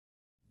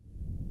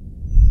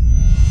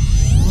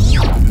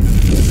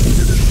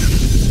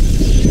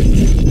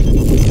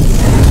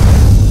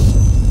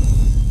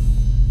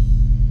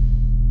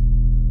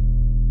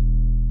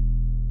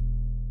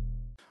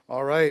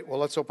right,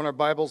 well, let's open our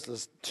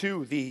Bibles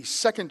to the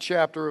second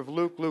chapter of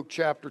Luke, Luke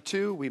chapter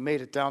 2. We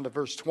made it down to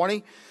verse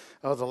 20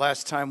 the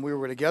last time we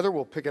were together.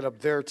 We'll pick it up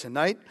there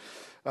tonight.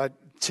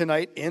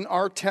 Tonight in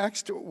our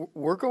text,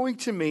 we're going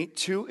to meet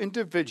two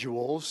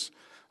individuals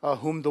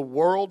whom the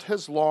world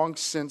has long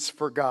since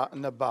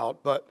forgotten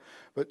about, but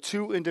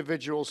two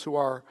individuals who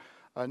are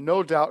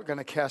no doubt going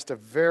to cast a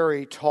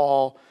very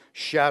tall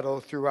shadow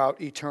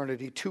throughout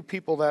eternity. Two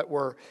people that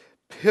were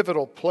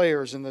pivotal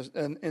players in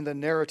the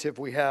narrative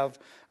we have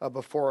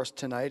before us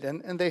tonight,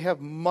 and they have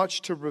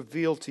much to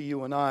reveal to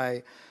you and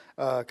I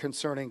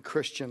concerning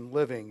Christian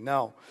living.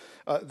 Now,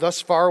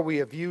 thus far we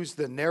have used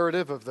the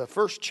narrative of the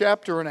first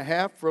chapter and a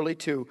half really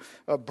to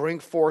bring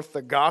forth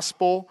the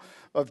gospel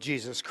of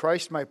Jesus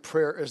Christ. My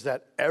prayer is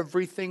that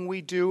everything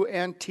we do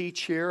and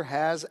teach here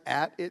has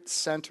at its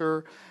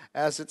center,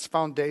 as its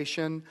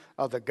foundation,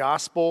 the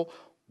gospel.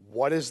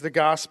 What is the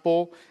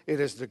gospel? It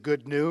is the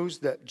good news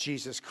that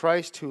Jesus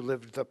Christ, who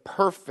lived the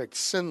perfect,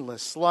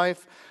 sinless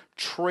life,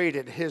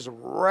 traded his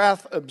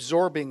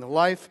wrath-absorbing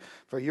life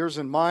for yours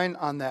and mine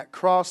on that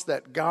cross,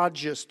 that God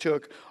just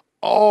took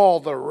all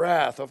the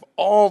wrath of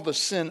all the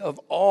sin of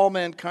all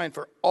mankind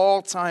for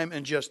all time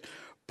and just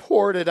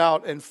poured it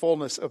out in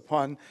fullness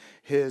upon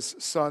his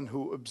Son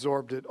who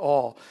absorbed it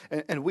all.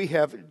 And we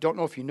have, don't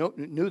know if you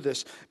knew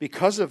this,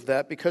 because of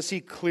that, because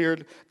he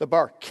cleared the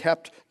bar,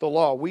 kept the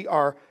law, we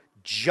are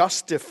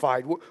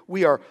justified.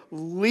 We are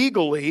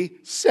legally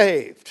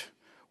saved.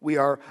 We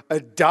are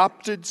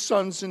adopted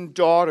sons and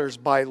daughters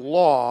by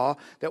law,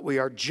 that we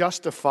are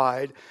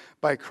justified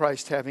by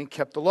Christ having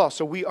kept the law.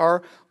 So we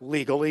are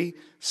legally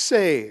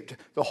saved.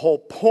 The whole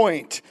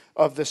point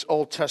of this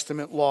Old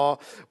Testament law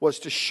was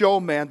to show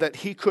man that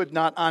he could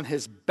not on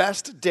his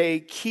best day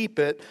keep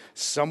it.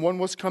 Someone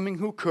was coming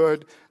who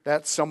could.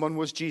 That someone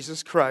was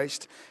Jesus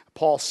Christ.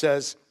 Paul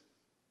says,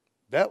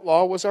 that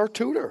law was our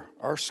tutor,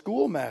 our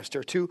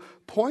schoolmaster, to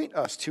point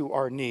us to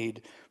our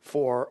need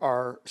for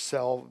our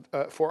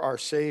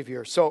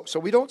Savior. So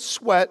we don't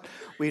sweat,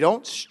 we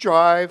don't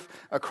strive.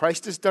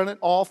 Christ has done it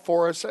all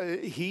for us.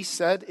 He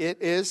said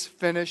it is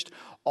finished.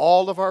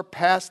 All of our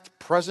past,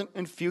 present,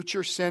 and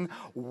future sin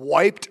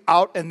wiped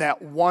out in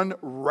that one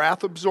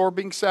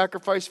wrath-absorbing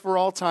sacrifice for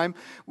all time.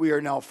 We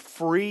are now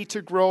free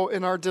to grow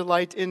in our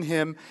delight in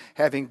Him,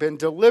 having been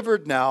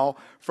delivered now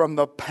from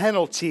the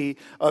penalty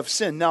of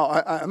sin. Now,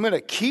 I'm going to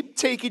keep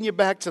taking you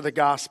back to the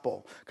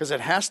gospel, because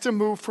it has to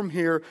move from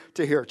here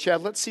to here.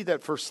 Chad, let's see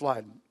that first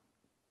slide.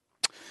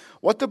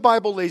 What the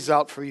Bible lays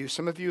out for you,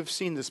 some of you have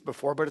seen this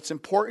before, but it's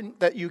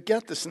important that you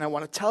get this, and I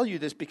want to tell you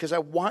this because I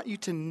want you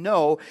to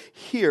know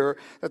here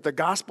that the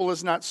gospel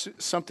is not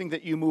something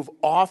that you move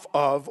off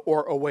of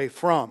or away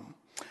from.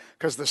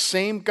 Because the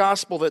same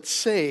gospel that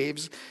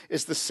saves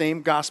is the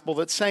same gospel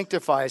that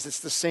sanctifies. It's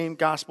the same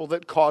gospel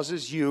that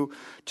causes you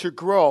to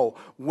grow.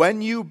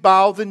 When you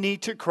bow the knee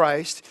to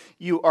Christ,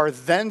 you are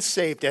then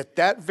saved at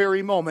that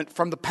very moment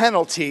from the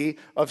penalty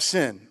of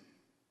sin.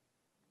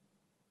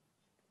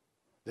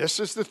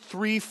 This is the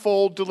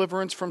threefold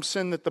deliverance from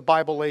sin that the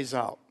Bible lays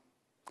out.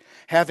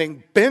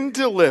 Having been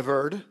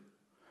delivered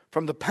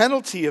from the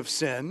penalty of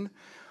sin,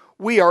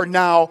 we are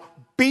now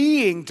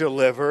being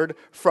delivered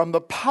from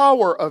the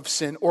power of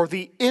sin or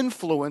the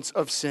influence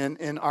of sin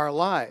in our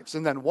lives.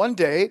 And then one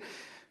day,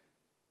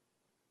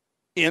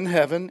 in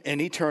heaven, in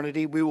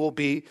eternity, we will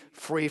be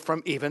free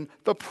from even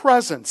the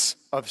presence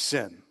of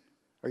sin.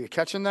 Are you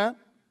catching that?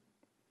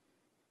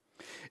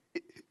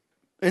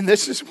 And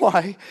this is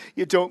why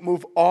you don't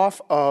move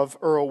off of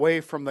or away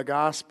from the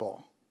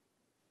gospel.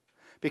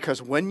 Because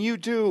when you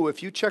do,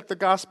 if you check the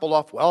gospel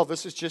off, well,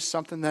 this is just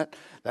something that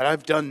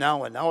I've done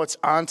now, and now it's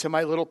on to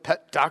my little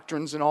pet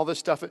doctrines and all this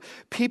stuff.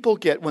 People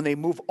get, when they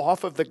move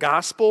off of the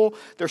gospel,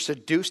 they're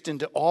seduced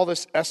into all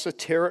this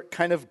esoteric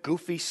kind of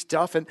goofy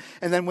stuff. And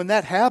then when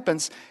that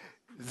happens,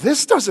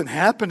 this doesn't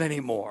happen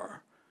anymore.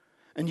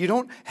 And you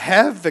don't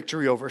have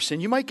victory over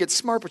sin. You might get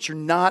smart, but you're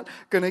not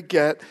going to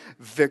get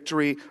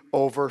victory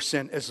over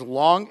sin. As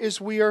long as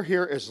we are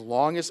here, as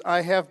long as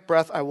I have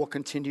breath, I will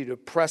continue to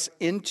press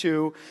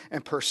into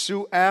and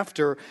pursue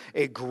after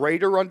a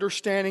greater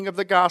understanding of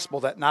the gospel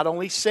that not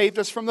only saved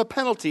us from the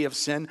penalty of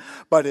sin,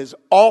 but is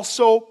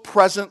also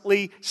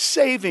presently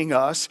saving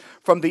us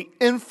from the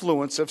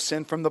influence of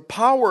sin, from the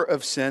power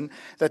of sin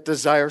that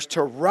desires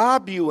to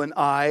rob you and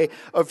I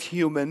of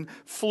human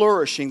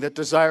flourishing, that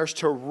desires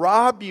to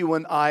rob you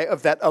and I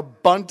of that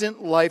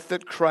abundant life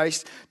that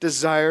Christ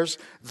desires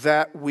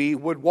that we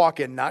would walk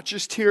in, not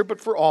just here,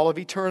 but for all of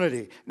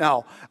eternity.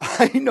 Now,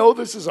 I know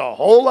this is a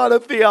whole lot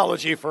of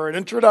theology for an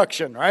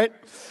introduction, right?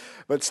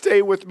 But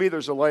stay with me.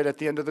 There's a light at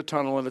the end of the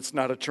tunnel, and it's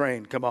not a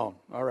train. Come on.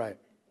 All right.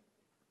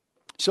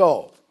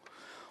 So,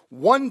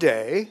 one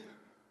day,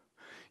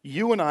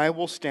 you and I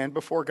will stand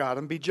before God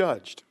and be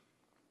judged.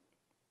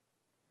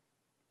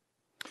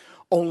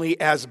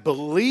 Only as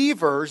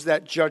believers,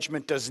 that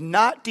judgment does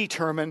not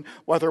determine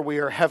whether we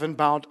are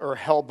heaven-bound or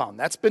hell-bound.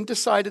 That's been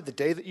decided the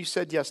day that you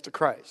said yes to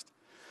Christ.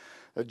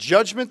 The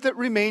judgment that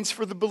remains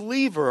for the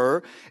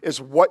believer is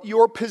what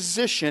your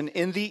position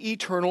in the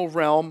eternal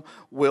realm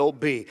will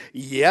be.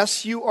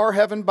 Yes, you are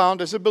heaven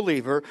bound as a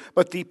believer,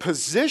 but the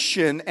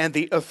position and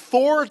the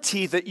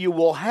authority that you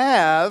will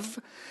have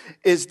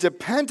is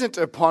dependent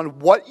upon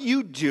what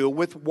you do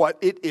with what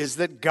it is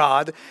that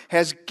God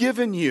has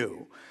given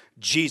you.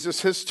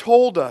 Jesus has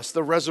told us,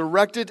 the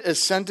resurrected,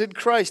 ascended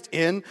Christ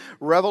in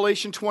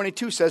Revelation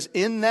 22 says,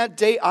 "In that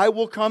day I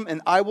will come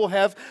and I will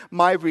have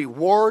my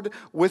reward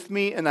with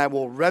me and I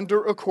will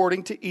render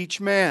according to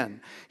each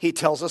man." He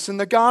tells us in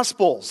the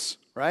Gospels,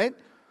 right?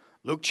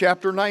 Luke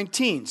chapter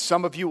 19,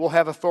 some of you will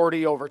have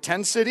authority over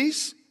 10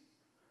 cities.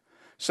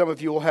 Some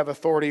of you will have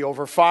authority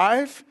over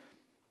 5.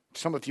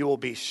 Some of you will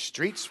be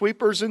street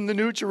sweepers in the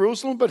New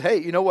Jerusalem. But hey,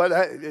 you know what?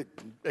 It,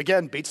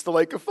 again, beats the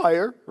lake of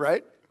fire,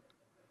 right?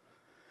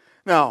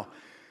 Now,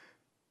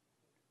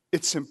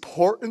 it's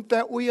important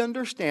that we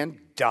understand,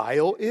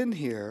 dial in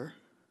here,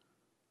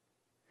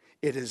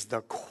 it is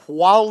the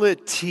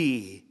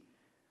quality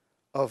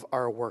of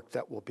our work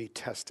that will be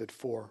tested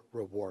for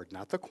reward,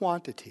 not the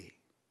quantity,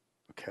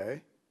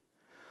 okay?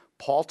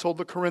 Paul told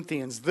the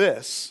Corinthians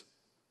this,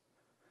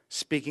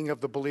 speaking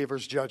of the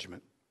believer's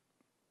judgment.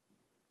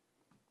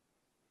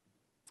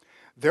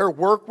 Their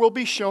work will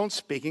be shown,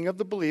 speaking of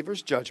the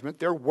believer's judgment,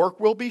 their work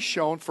will be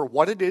shown for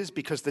what it is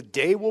because the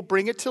day will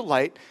bring it to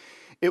light.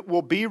 It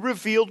will be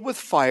revealed with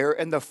fire,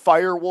 and the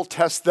fire will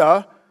test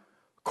the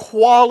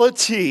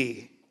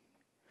quality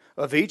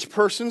of each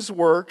person's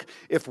work.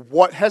 If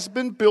what has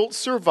been built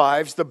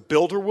survives, the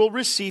builder will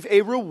receive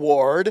a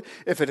reward.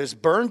 If it is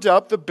burned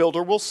up, the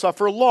builder will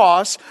suffer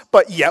loss,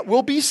 but yet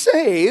will be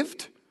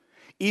saved,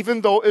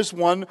 even though as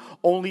one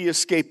only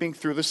escaping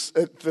through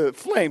the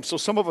flame. So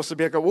some of us would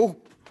be like, whoa.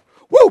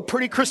 Whoa,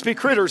 pretty crispy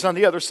critters on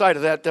the other side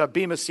of that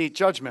Bema Seat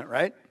judgment,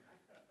 right?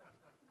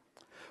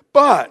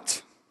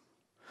 But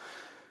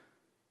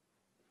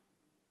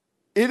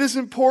it is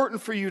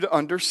important for you to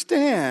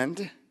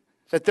understand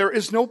that there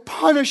is no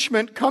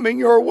punishment coming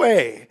your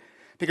way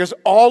because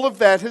all of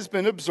that has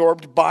been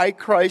absorbed by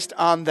Christ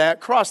on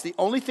that cross. The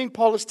only thing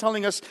Paul is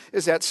telling us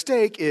is at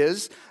stake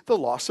is the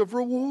loss of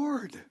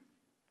reward.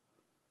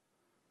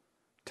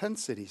 10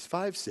 cities,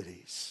 5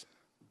 cities.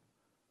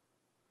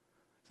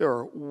 There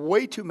are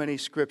way too many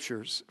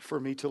scriptures for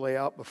me to lay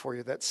out before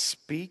you that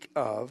speak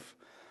of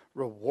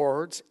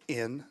rewards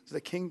in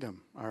the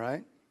kingdom, all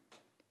right?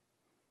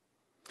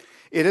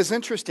 It is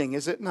interesting,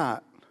 is it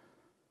not?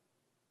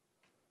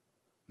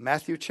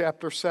 Matthew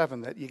chapter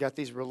 7, that you got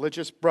these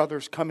religious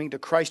brothers coming to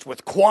Christ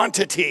with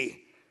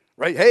quantity,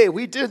 right? Hey,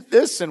 we did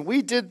this and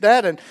we did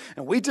that and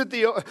we did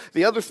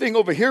the other thing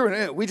over here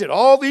and we did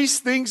all these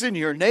things in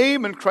your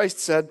name. And Christ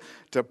said,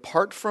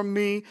 "Depart from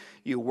me,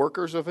 you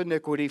workers of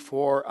iniquity,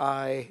 for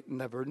I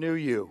never knew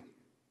you."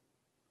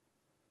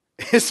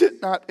 Is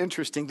it not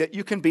interesting that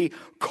you can be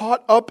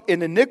caught up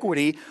in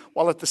iniquity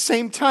while at the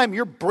same time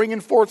you're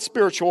bringing forth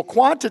spiritual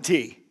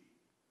quantity?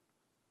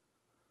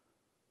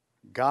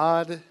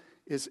 God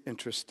is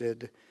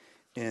interested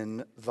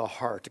in the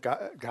heart.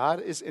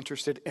 God is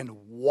interested in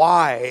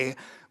why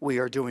we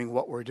are doing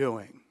what we're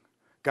doing.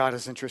 God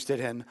is interested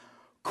in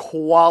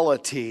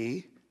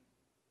quality,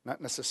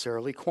 not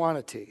necessarily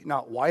quantity.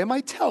 Now, why am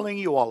I telling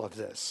you all of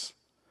this?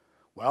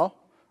 Well,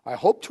 I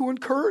hope to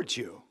encourage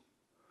you.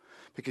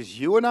 Because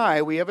you and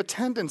I, we have a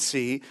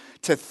tendency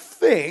to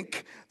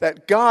think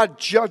that God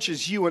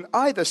judges you and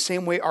I the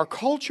same way our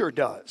culture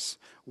does.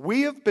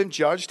 We have been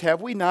judged,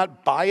 have we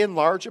not, by and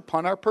large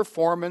upon our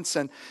performance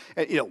and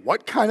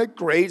what kind of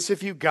grades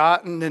have you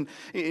gotten and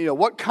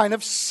what kind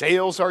of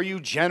sales are you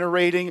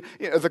generating.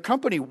 The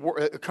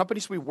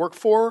companies we work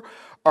for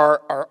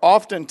are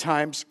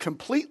oftentimes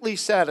completely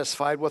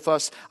satisfied with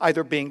us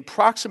either being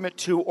proximate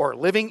to or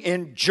living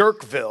in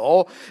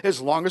Jerkville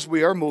as long as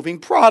we are moving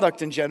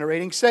product and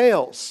generating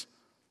sales,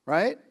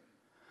 right?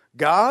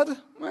 God,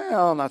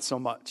 well, not so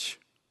much.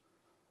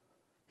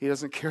 He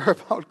doesn't care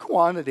about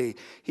quantity.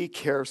 He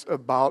cares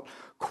about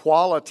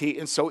quality.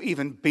 And so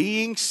even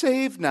being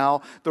saved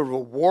now, the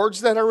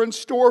rewards that are in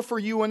store for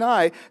you and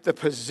I, the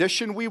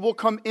position we will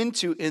come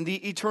into in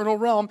the eternal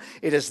realm,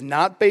 it is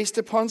not based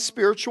upon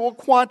spiritual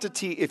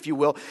quantity, if you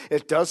will.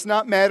 It does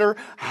not matter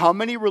how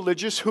many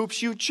religious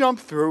hoops you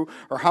jump through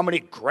or how many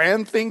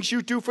grand things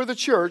you do for the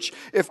church.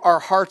 If our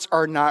hearts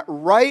are not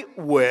right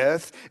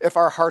with, if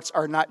our hearts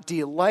are not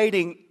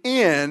delighting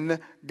in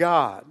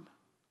God.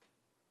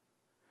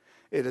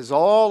 It is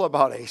all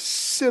about a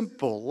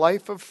simple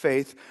life of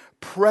faith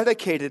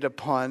predicated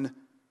upon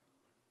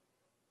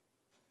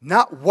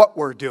not what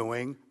we're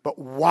doing, but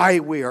why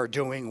we are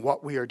doing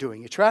what we are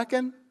doing. You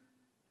tracking?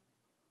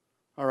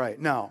 All right,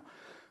 now,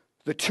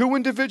 the two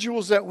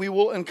individuals that we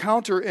will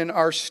encounter in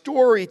our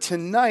story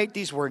tonight,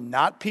 these were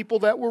not people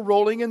that were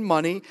rolling in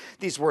money.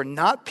 These were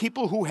not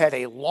people who had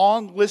a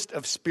long list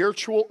of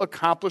spiritual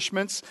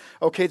accomplishments.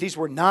 Okay, these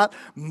were not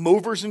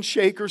movers and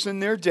shakers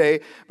in their day,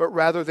 but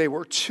rather they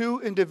were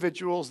two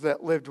individuals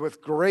that lived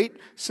with great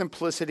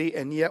simplicity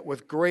and yet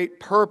with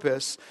great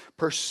purpose,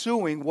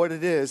 pursuing what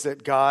it is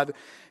that God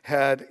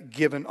had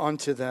given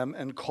unto them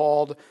and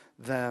called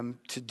them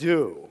to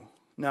do.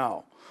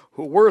 Now,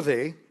 who were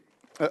they?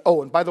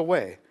 Oh, and by the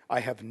way, I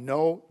have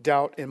no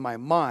doubt in my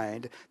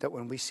mind that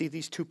when we see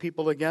these two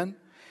people again,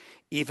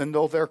 even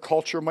though their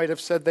culture might have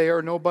said they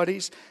are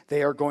nobodies,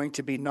 they are going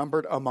to be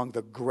numbered among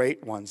the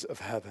great ones of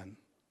heaven.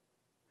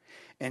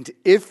 And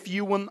if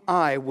you and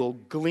I will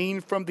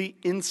glean from the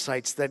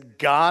insights that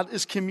God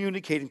is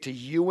communicating to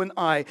you and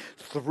I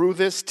through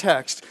this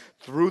text,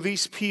 through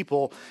these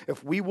people,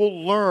 if we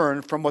will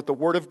learn from what the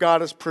Word of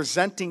God is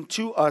presenting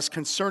to us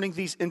concerning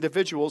these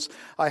individuals,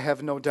 I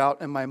have no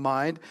doubt in my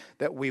mind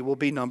that we will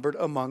be numbered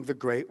among the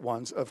great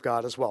ones of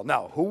God as well.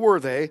 Now, who were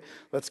they?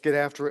 Let's get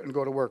after it and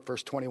go to work.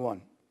 Verse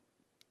 21.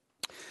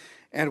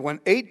 And when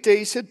 8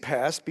 days had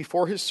passed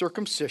before his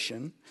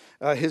circumcision,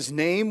 his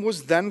name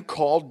was then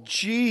called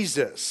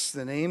Jesus,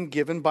 the name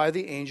given by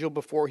the angel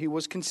before he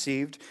was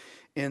conceived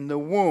in the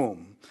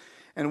womb.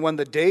 And when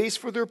the days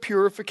for their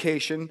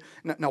purification,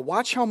 now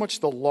watch how much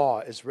the law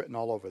is written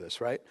all over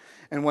this, right?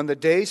 And when the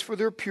days for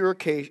their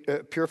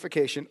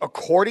purification,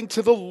 according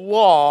to the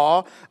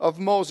law of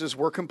Moses,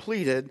 were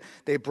completed,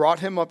 they brought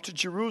him up to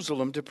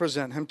Jerusalem to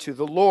present him to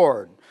the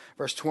Lord.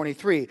 Verse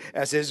 23,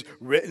 as is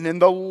written in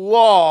the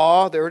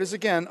law, there it is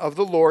again, of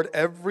the Lord,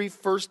 every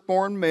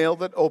firstborn male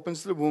that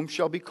opens the womb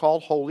shall be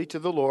called holy to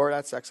the Lord.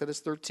 That's Exodus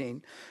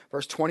 13.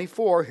 Verse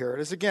 24, here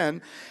it is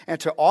again. And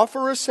to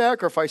offer a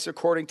sacrifice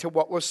according to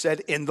what was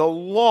said in the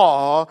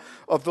law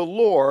of the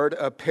Lord,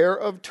 a pair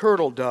of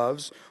turtle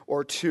doves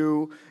or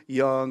 2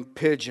 young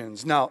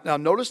pigeons. Now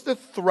notice the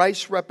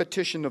thrice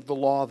repetition of the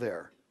law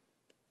there.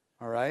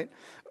 All right?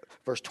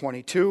 Verse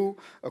 22,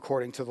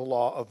 according to the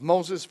law of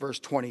Moses. Verse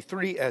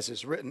 23, as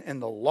is written in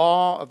the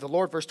law of the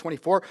Lord. Verse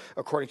 24,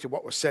 according to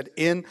what was said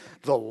in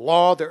the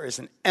law. There is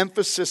an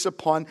emphasis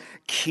upon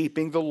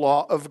keeping the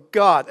law of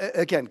God.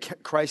 Again,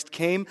 Christ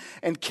came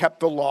and kept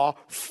the law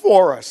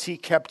for us. He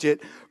kept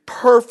it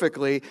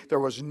perfectly. There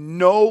was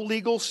no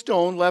legal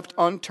stone left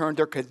unturned.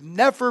 There could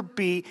never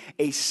be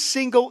a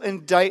single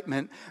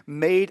indictment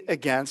made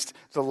against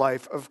the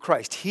life of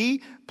Christ.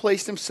 He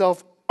placed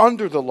himself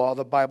under the law,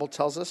 the Bible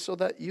tells us, so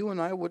that you and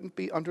I wouldn't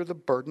be under the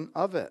burden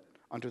of it,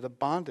 under the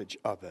bondage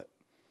of it.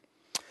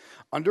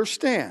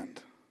 Understand,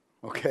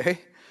 okay?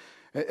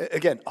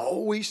 Again,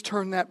 always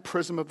turn that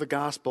prism of the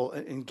gospel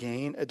and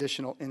gain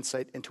additional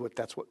insight into it.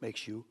 That's what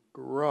makes you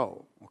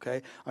grow,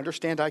 okay?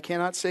 Understand, I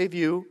cannot save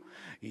you.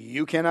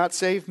 You cannot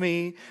save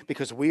me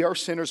because we are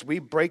sinners. We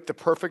break the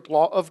perfect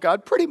law of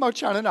God pretty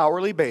much on an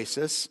hourly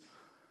basis.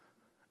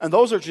 And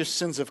those are just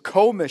sins of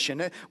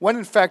commission. When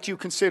in fact you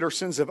consider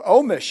sins of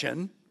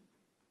omission,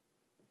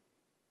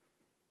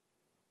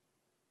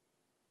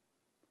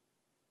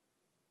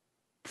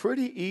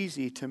 pretty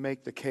easy to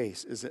make the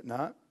case, is it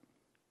not?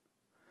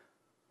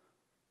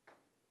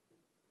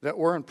 That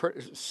we're in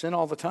sin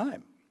all the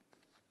time.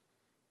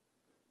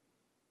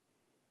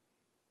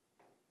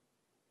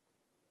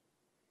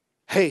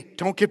 Hey,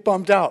 don't get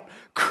bummed out.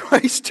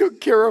 Christ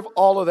took care of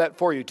all of that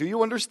for you. Do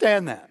you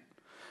understand that?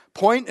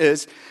 Point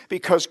is,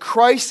 because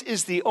Christ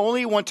is the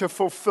only one to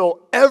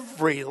fulfill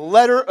every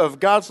letter of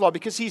God's law,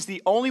 because he's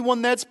the only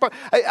one that's...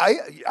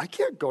 I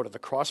can't go to the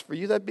cross for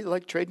you. That'd be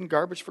like trading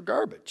garbage for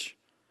garbage.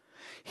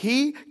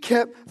 He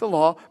kept the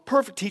law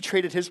perfect. He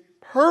traded his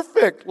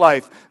perfect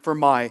life for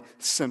my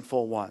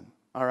sinful one.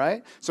 All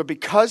right? So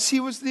because he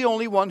was the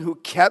only one who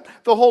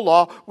kept the whole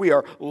law, we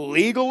are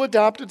legal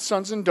adopted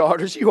sons and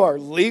daughters. You are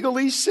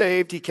legally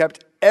saved. He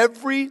kept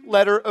every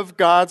letter of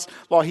God's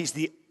law. He's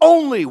the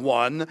only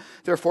one,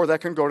 therefore,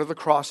 that can go to the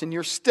cross in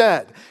your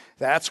stead.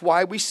 That's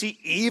why we see,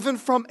 even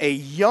from a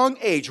young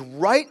age,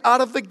 right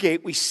out of the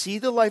gate, we see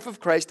the life of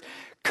Christ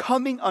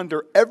coming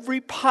under every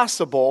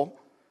possible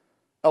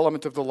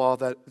element of the law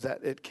that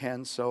it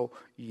can, so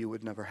you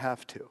would never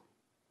have to.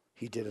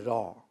 He did it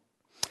all.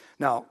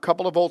 Now, a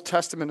couple of Old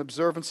Testament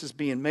observances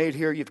being made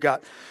here. You've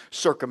got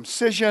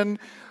circumcision.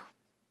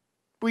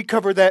 We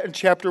covered that in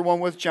chapter 1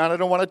 with John. I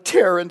don't want to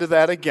tear into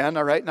that again,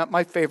 all right? Not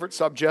my favorite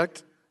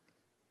subject.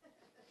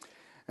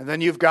 And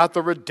then you've got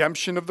the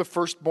redemption of the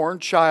firstborn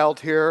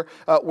child here,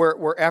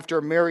 where after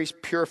Mary's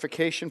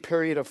purification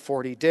period of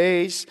 40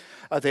 days,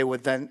 they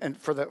would then, and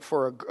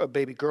for a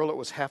baby girl it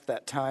was half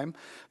that time,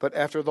 but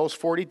after those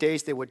 40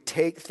 days they would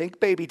think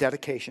baby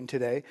dedication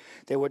today,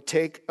 they would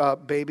take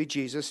baby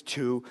Jesus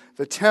to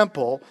the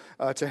temple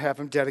to have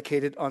him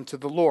dedicated unto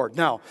the Lord.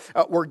 Now,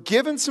 we're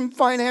given some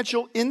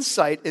financial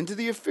insight into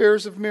the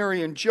affairs of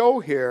Mary and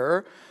Joe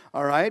here.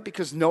 All right,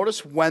 because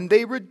notice when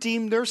they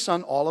redeemed their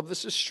son, all of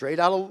this is straight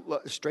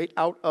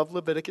out of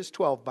Leviticus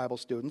 12, Bible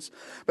students.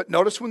 But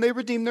notice when they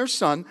redeemed their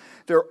son,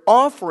 their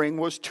offering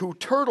was 2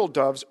 turtle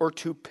doves or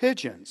 2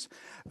 pigeons.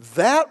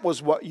 That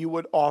was what you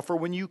would offer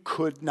when you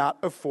could not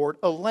afford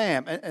a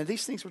lamb. And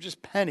these things were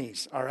just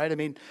pennies, all right? I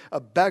mean, a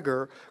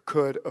beggar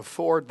could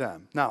afford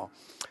them. Now,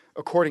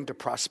 according to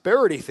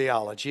prosperity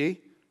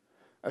theology,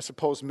 I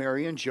suppose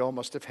Mary and Joe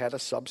must have had a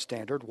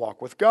substandard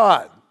walk with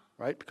God,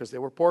 right? Because they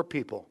were poor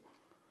people.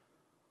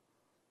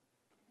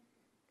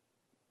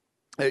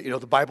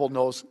 The Bible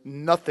knows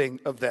nothing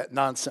of that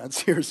nonsense.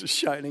 Here's a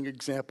shining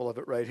example of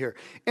it right here.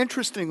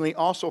 Interestingly,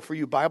 also for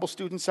you Bible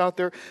students out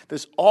there,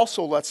 this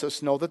also lets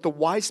us know that the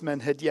wise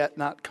men had yet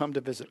not come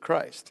to visit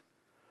Christ,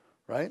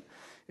 right?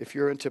 If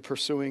you're into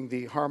pursuing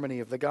the harmony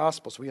of the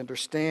Gospels, we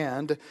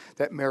understand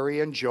that Mary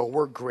and Joe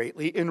were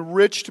greatly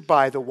enriched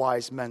by the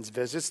wise men's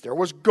visits. There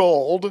was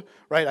gold,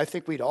 right? I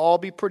think we'd all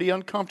be pretty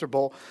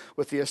uncomfortable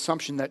with the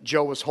assumption that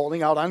Joe was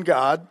holding out on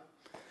God.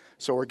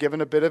 So we're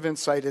given a bit of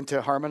insight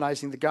into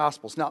harmonizing the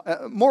Gospels. Now,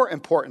 more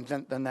important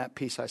than that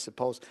piece, I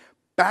suppose,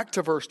 back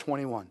to verse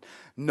 21.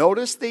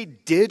 Notice they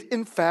did,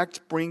 in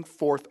fact, bring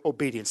forth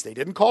obedience. They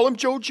didn't call him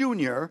Joe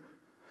Jr.,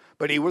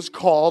 but he was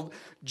called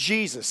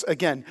Jesus.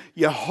 Again,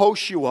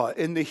 Yehoshua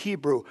in the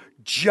Hebrew,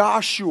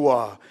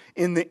 Joshua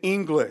in the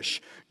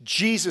English.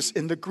 Jesus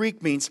in the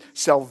Greek means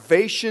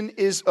salvation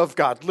is of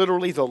God.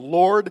 Literally, the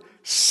Lord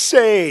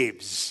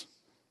saves.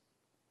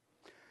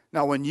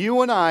 Now, when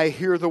you and I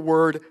hear the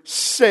word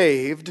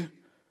saved,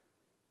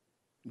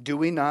 do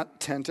we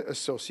not tend to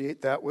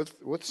associate that with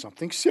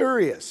something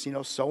serious?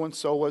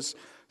 So-and-so was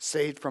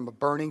saved from a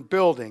burning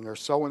building, or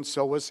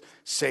so-and-so was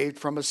saved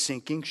from a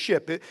sinking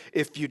ship.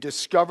 If you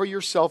discover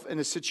yourself in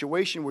a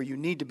situation where you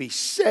need to be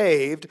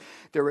saved,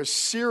 there is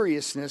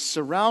seriousness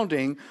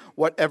surrounding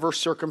whatever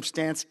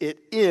circumstance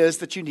it is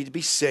that you need to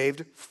be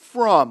saved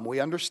from. We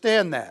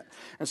understand that.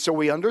 And so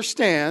we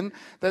understand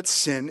that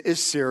sin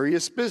is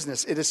serious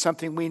business. It is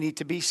something we need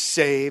to be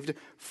saved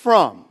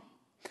from.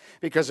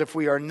 Because if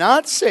we are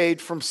not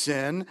saved from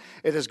sin,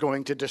 it is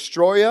going to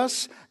destroy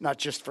us, not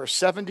just for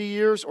 70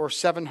 years or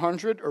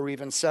 700 or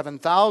even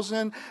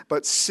 7,000,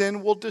 but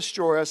sin will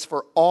destroy us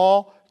for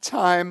all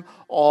time,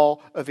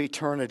 all of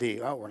eternity.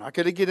 Well, we're not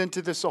going to get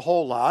into this a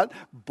whole lot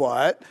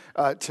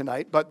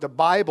tonight, but the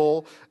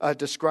Bible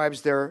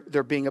describes there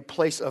being a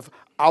place of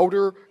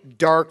outer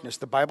darkness.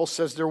 The Bible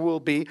says there will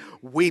be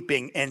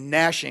weeping and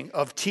gnashing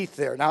of teeth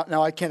there.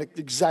 Now I can't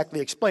exactly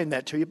explain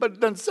that to you, but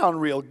it doesn't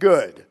sound real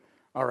good,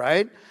 all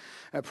right?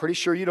 I'm pretty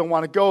sure you don't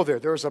want to go there.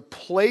 There's a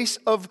place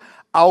of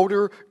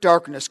outer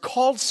darkness,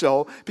 called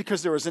so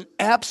because there is an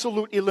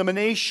absolute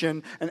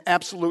elimination, an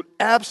absolute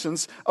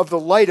absence of the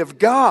light of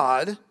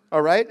God,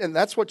 all right? And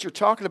that's what you're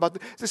talking about.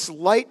 This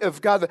light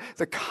of God,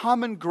 the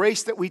common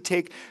grace that we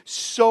take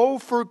so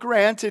for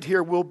granted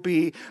here will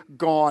be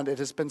gone. It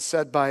has been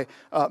said by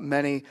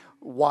many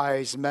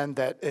wise men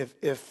that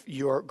if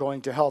you're going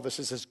to hell, this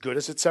is as good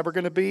as it's ever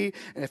going to be,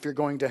 and if you're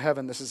going to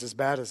heaven, this is as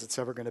bad as it's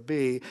ever going to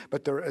be.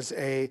 But there is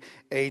a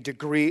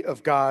degree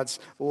of God's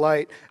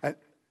light, an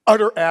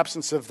utter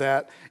absence of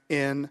that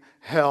in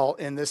hell,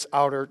 in this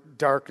outer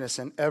darkness,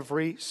 and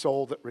every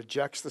soul that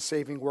rejects the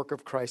saving work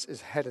of Christ is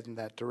headed in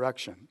that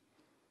direction.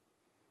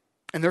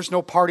 And there's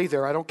no party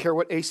there. I don't care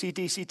what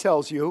AC/DC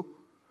tells you.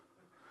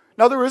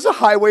 Now, there is a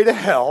highway to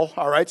hell,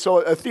 all right?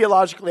 So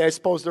theologically, I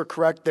suppose they're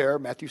correct there,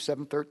 Matthew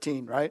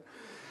 7:13, right?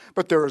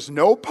 But there is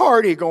no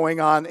party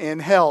going on in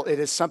hell. It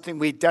is something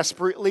we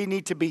desperately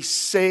need to be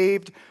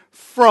saved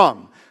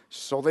from.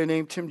 So they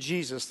named him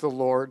Jesus, the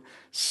Lord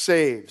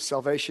saves.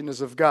 Salvation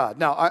is of God.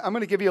 Now, I'm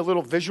going to give you a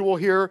little visual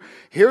here.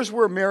 Here's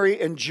where Mary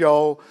and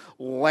Joe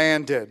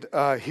landed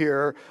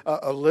here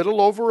a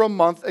little over a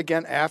month,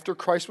 again, after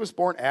Christ was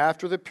born,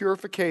 after the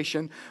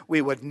purification.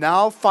 We would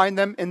now find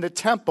them in the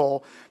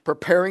temple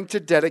preparing to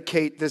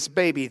dedicate this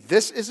baby.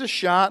 This is a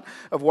shot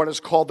of what is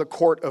called the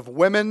Court of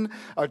Women.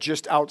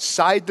 Just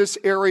outside this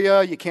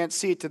area, you can't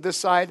see it to this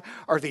side,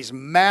 are these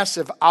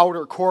massive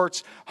outer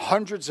courts,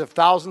 hundreds of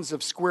thousands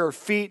of square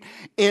feet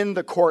in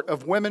the Court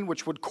of Women,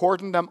 which would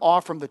cordon them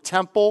off from the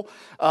temple.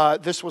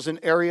 This was an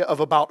area of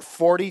about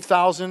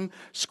 40,000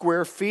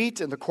 square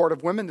feet in the Court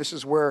of Women. This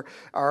is where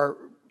our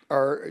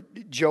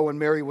Joe and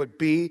Mary would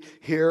be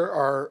here.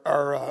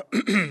 Our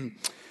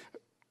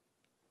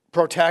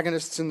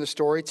protagonists in the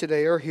story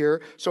today are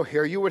here. So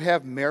here you would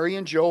have Mary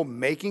and Joe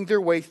making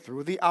their way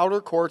through the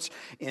outer courts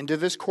into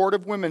this Court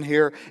of Women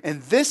here.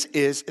 And this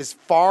is as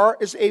far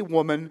as a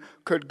woman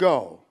could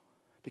go,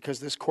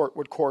 because this court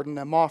would cordon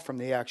them off from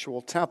the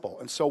actual temple.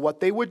 And so what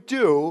they would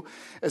do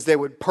is they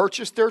would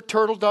purchase their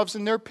turtle doves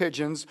and their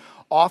pigeons.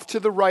 Off to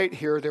the right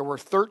here, there were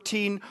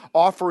 13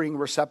 offering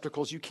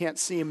receptacles. You can't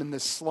see them in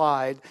this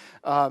slide.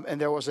 And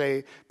there was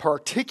a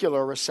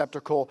particular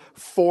receptacle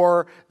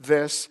for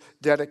this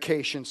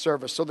dedication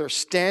service. So they're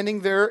standing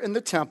there in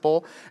the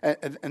temple,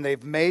 and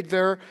they've made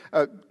their,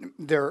 and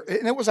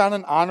it was on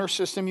an honor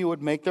system. You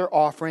would make their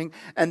offering,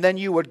 and then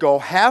you would go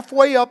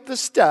halfway up the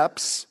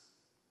steps,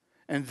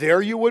 and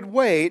there you would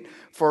wait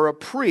for a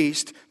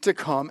priest to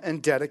come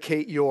and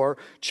dedicate your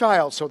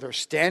child. So they're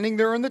standing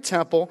there in the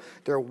temple.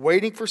 They're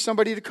waiting for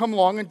somebody to come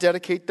along and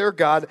dedicate their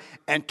God.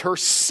 Enter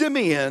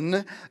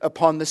Simeon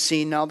upon the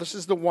scene. Now, this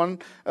is the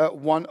one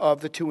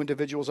of the two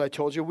individuals I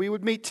told you we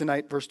would meet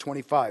tonight, verse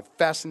 25.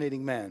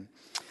 Fascinating man.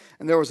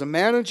 And there was a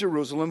man in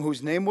Jerusalem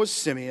whose name was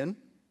Simeon.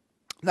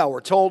 Now,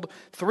 we're told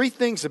three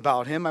things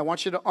about him. I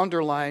want you to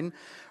underline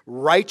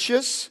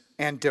righteous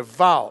and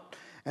devout.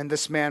 And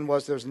this man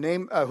was, there's a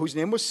name, whose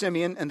name was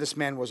Simeon, and this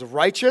man was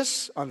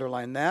righteous,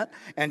 underline that,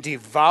 and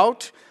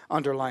devout,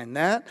 underline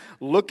that,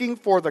 looking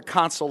for the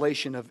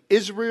consolation of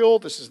Israel.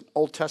 This is an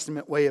Old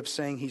Testament way of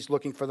saying he's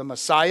looking for the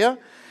Messiah.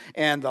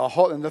 And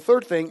the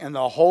third thing, and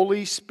the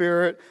Holy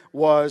Spirit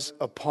was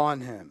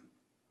upon him.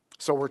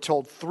 So we're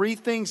told three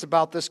things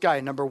about this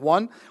guy. Number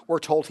one, we're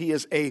told he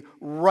is a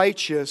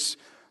righteous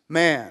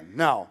man.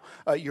 Now,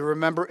 you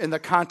remember in the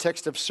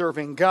context of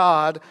serving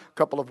God, a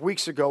couple of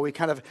weeks ago, we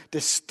kind of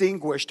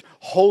distinguished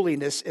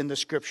holiness in the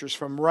scriptures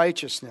from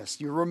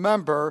righteousness. You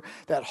remember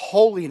that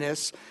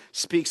holiness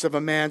speaks of a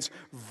man's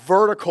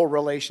vertical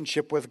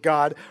relationship with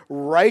God.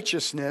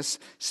 Righteousness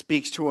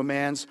speaks to a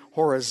man's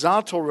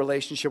horizontal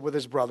relationship with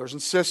his brothers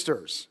and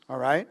sisters. All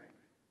right?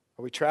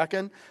 Are we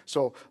tracking?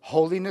 So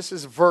holiness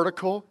is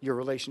vertical, your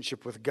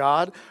relationship with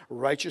God.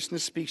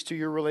 Righteousness speaks to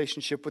your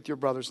relationship with your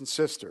brothers and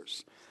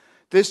sisters.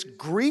 This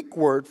Greek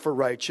word for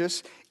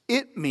righteous,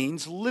 it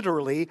means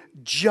literally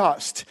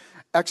just,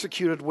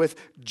 executed with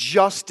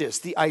justice.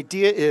 The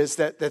idea is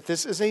that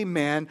this is a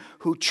man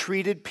who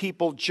treated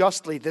people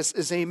justly. This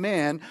is a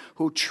man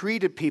who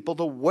treated people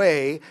the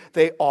way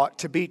they ought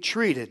to be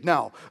treated.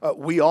 Now,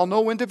 we all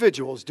know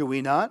individuals, do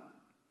we not?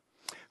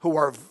 Who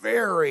are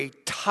very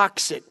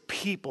toxic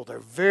people. They're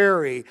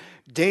very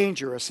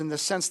dangerous in the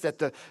sense that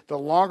the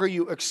longer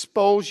you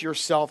expose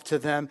yourself to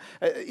them,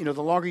 the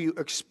longer you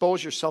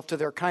expose yourself to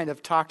their kind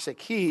of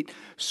toxic heat,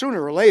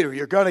 sooner or later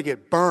you're going to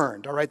get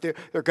burned, all right?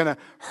 They're going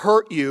to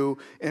hurt you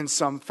in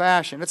some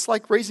fashion. It's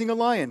like raising a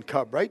lion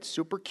cub, right?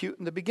 Super cute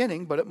in the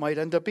beginning, but it might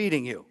end up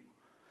eating you.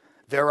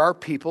 There are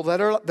people that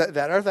are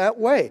that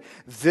way.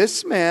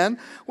 This man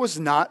was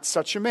not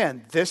such a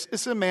man. This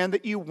is a man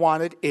that you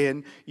wanted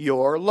in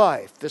your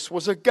life. This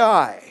was a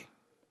guy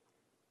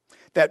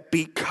that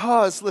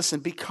because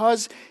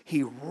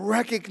he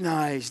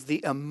recognized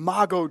the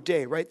imago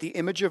Dei, right, the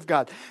image of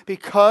God,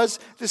 because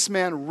this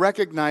man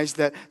recognized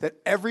that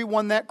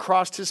everyone that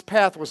crossed his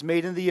path was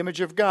made in the image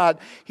of God,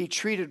 he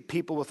treated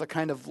people with a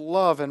kind of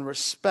love and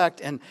respect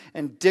and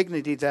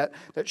dignity that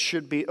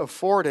should be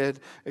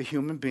afforded a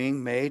human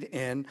being made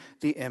in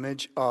the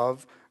image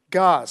of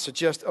God. So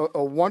just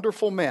a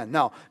wonderful man.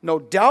 Now, no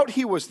doubt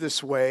he was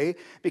this way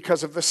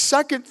because of the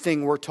second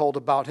thing we're told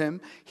about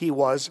him. He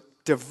was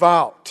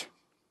devout.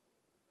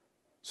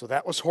 So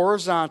that was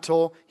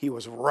horizontal. He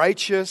was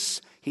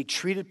righteous. He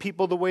treated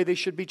people the way they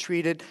should be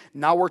treated.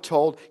 Now we're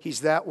told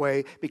he's that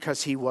way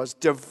because he was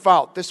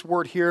devout. This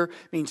word here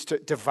means to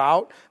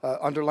devout.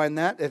 Underline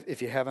that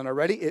if you haven't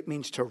already. It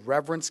means to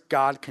reverence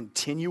God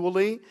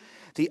continually.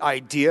 The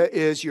idea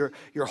is you're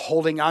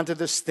holding onto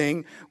this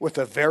thing with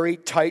a very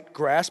tight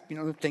grasp.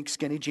 Think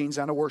skinny jeans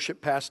on a worship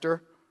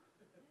pastor.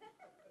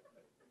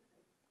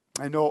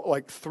 I know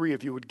like 3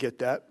 of you would get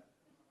that.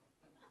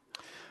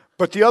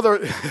 But the other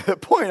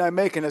point I'm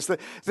making is that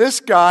this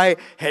guy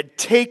had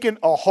taken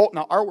a whole...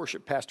 Now, our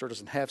worship pastor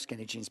doesn't have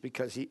skinny jeans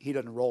because he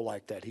doesn't roll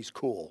like that. He's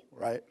cool,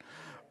 right?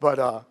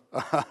 But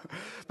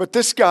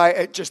this guy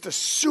had just a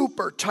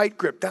super tight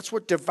grip. That's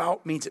what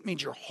devout means. It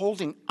means you're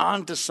holding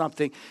on to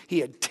something. He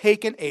had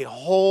taken a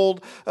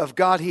hold of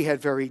God. He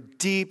had very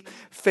deep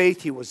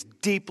faith. He was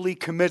deeply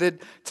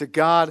committed to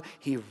God.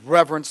 He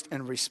reverenced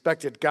and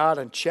respected God.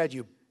 And Chad,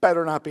 you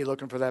better not be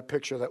looking for that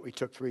picture that we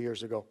took 3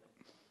 years ago.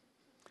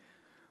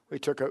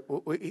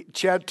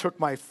 Chad took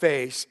my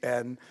face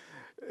and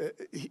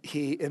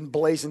he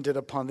emblazoned it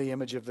upon the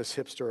image of this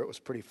hipster. It was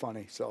pretty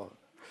funny. So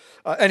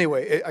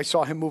anyway, I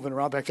saw him moving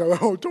around back there.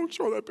 Oh, don't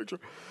show that picture.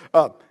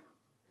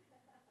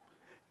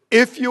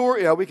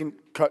 We can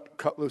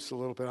cut loose a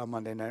little bit on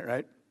Monday night,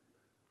 right?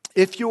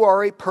 If you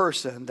are a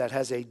person that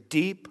has a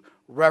deep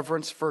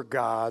reverence for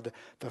God,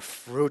 the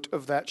fruit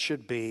of that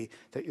should be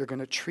that you're going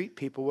to treat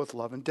people with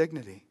love and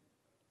dignity.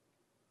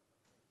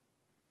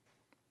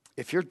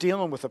 If you're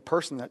dealing with a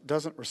person that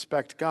doesn't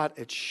respect God,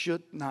 it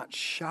should not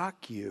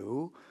shock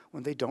you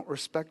when they don't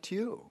respect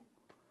you.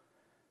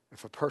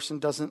 If a person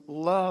doesn't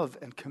love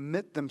and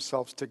commit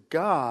themselves to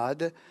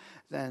God,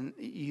 then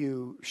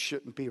you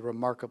shouldn't be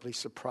remarkably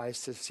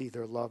surprised to see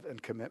their love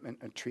and commitment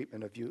and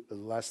treatment of you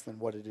less than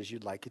what it is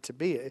you'd like it to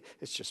be.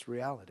 It's just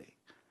reality.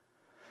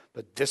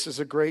 But this is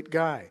a great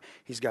guy.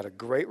 He's got a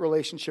great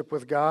relationship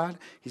with God.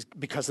 He's,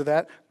 because of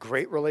that,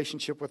 great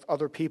relationship with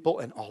other people.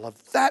 And all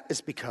of that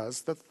is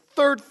because the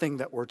third thing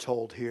that we're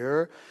told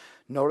here,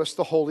 notice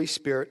the Holy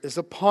Spirit is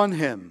upon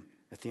him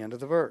at the end of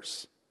the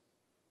verse.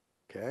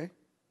 Okay?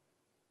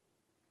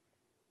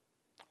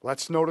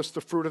 Let's notice the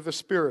fruit of the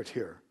Spirit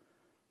here.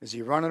 Is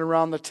he running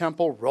around the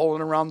temple,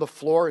 rolling around the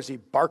floor? Is he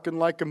barking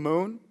like a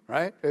moon,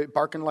 right?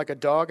 Barking like a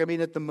dog,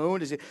 at the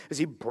moon? Is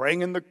he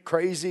bringing the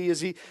crazy? Is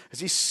he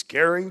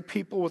scaring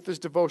people with his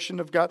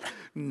devotion of God?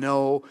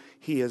 No,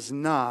 he is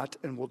not,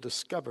 and we'll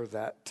discover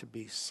that to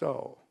be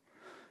so.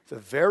 The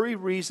very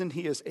reason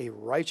he is a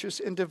righteous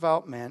and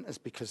devout man is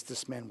because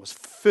this man was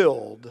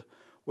filled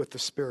with the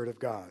Spirit of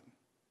God,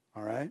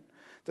 all right?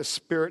 the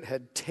Spirit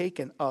had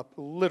taken up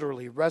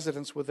literally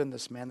residence within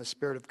this man. The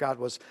Spirit of God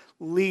was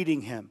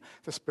leading him.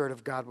 The Spirit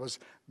of God was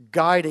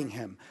guiding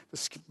him. The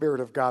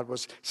Spirit of God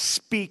was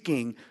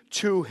speaking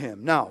to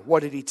him. Now, what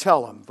did he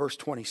tell him? Verse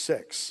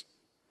 26.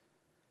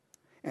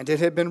 And it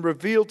had been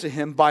revealed to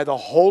him by the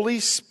Holy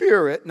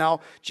Spirit.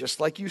 Now,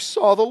 just like you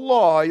saw the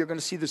law, you're going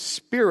to see the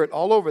Spirit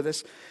all over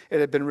this. It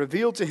had been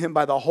revealed to him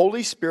by the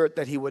Holy Spirit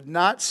that he would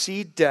not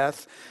see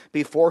death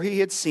before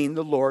he had seen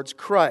the Lord's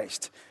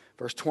Christ.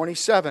 Verse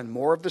 27,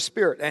 more of the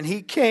Spirit. And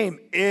he came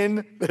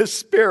in the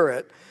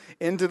Spirit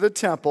into the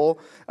temple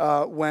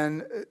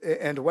when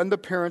the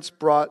parents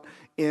brought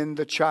in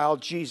the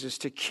child Jesus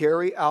to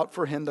carry out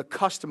for him the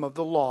custom of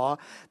the law,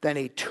 then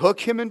he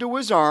took him into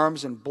his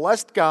arms and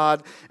blessed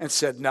God and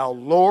said, "Now,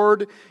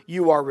 Lord,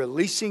 you are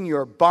releasing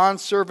your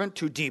bondservant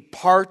to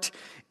depart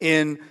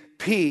in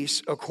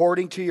peace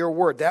according to your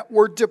word." That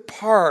word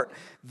depart,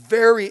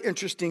 very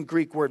interesting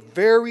Greek word,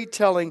 very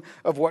telling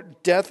of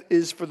what death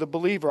is for the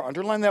believer.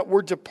 Underline that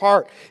word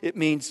depart. It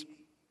means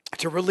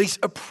to release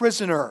a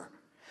prisoner.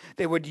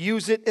 They would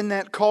use it in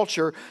that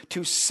culture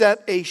to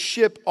set a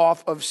ship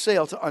off of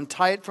sail, to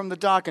untie it from the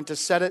dock and to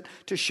set it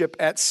to ship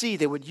at sea.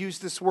 They would use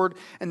this word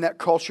in that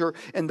culture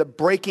in the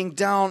breaking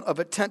down of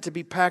a tent to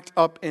be packed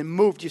up and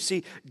moved. You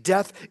see,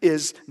 death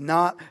is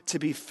not to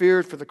be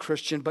feared for the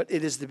Christian, but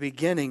it is the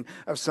beginning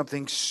of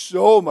something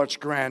so much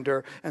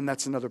grander, and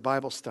that's another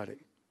Bible study.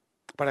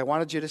 But I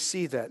wanted you to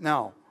see that.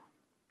 Now,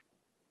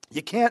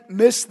 you can't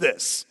miss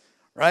this,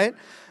 right?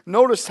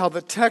 Notice how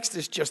the text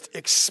is just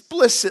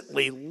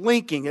explicitly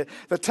linking it.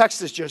 The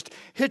text is just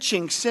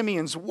hitching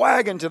Simeon's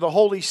wagon to the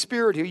Holy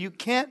Spirit here. You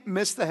can't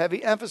miss the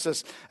heavy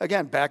emphasis.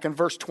 Again, back in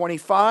verse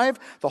 25,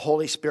 the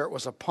Holy Spirit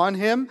was upon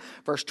him.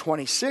 Verse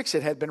 26,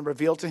 it had been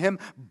revealed to him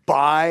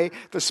by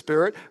the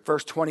Spirit.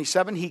 Verse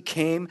 27, he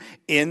came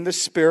in the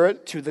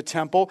Spirit to the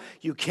temple.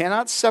 You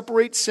cannot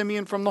separate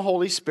Simeon from the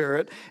Holy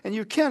Spirit, and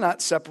you cannot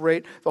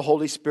separate the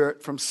Holy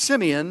Spirit from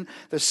Simeon.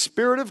 The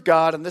Spirit of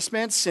God and this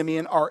man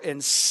Simeon are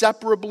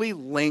inseparable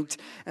linked,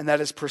 and that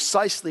is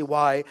precisely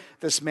why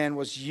this man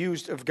was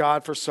used of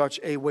God for such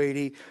a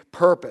weighty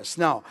purpose.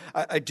 Now,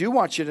 I do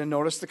want you to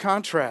notice the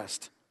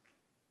contrast.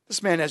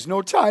 This man has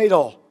no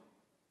title.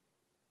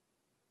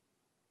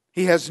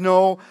 He has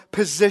no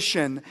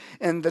position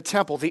in the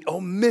temple. The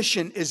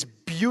omission is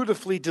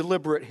beautifully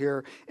deliberate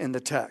here in the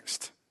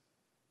text.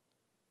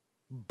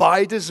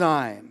 By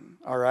design,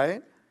 all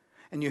right?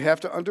 And you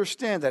have to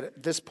understand that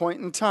at this point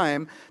in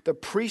time, the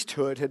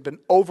priesthood had been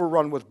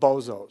overrun with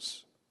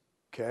bozos.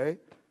 Okay?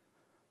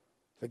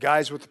 The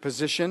guys with the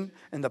position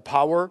and the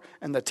power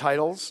and the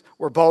titles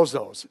were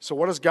bozos. So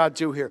what does God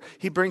do here?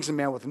 He brings a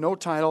man with no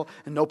title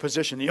and no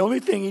position. The only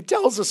thing he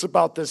tells us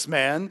about this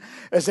man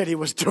is that he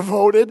was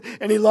devoted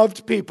and he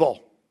loved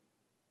people.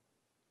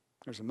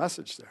 There's a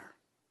message there.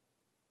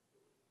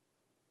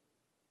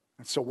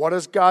 And so what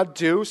does God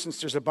do,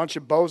 since there's a bunch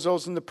of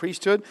bozos in the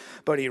priesthood?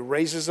 But he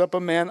raises up a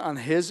man on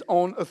his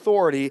own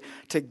authority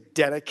to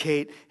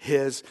dedicate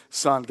his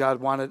son. God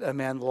wanted a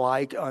man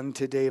like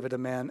unto David, a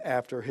man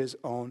after his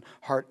own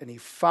heart, and he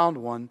found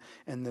one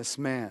in this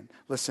man.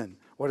 Listen,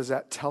 what is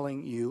that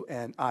telling you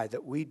and I?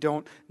 That we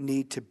don't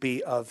need to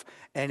be of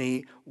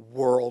any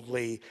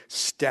worldly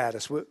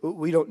status.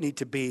 We don't need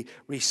to be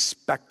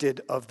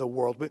respected of the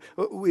world.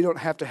 We don't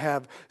have to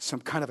have some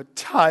kind of a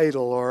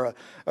title or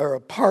a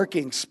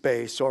parking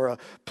space or a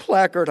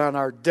placard on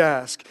our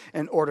desk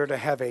in order to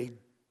have a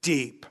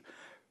deep,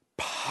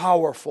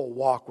 powerful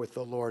walk with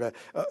the Lord,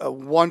 a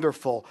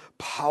wonderful,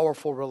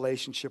 powerful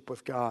relationship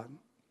with God.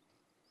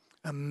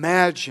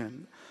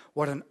 Imagine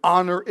what an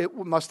honor it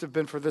must have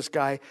been for this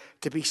guy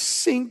to be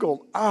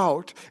singled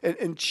out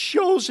and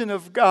chosen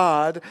of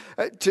God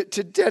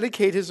to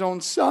dedicate his own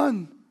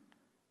son.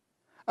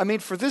 I mean,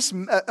 for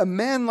a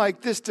man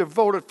like this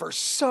devoted for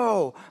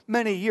so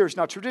many years.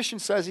 Now, tradition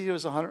says he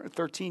was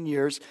 113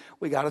 years.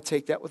 We got to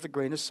take that with a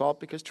grain of salt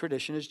because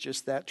tradition is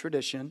just that,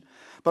 tradition.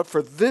 But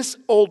for this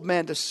old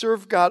man to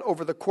serve God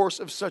over the course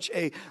of such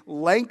a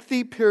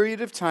lengthy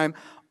period of time,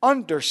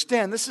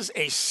 understand, this is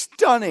a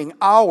stunning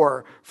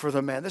hour for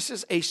the man. This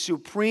is a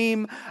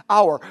supreme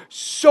hour.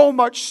 So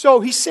much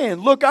so, he's saying,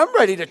 look, I'm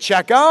ready to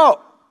check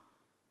out.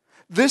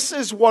 This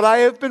is what I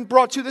have been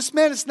brought to. This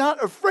man is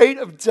not afraid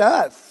of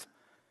death.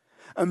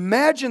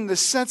 Imagine the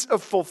sense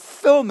of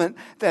fulfillment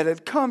that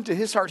had come to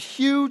his heart.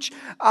 Huge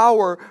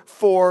hour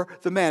for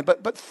the man.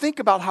 But think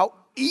about how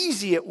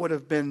easy it would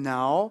have been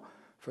now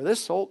for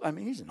this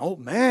he's an old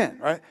man,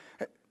 right?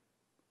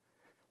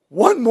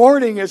 One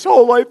morning, his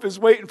whole life is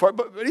waiting for it,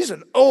 but he's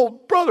an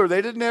old brother.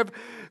 They didn't have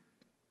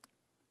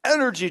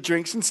energy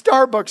drinks and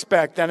Starbucks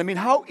back then. I mean,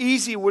 how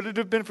easy would it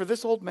have been for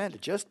this old man to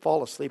just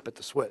fall asleep at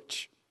the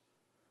switch?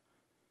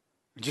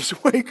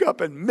 Just wake up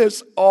and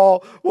miss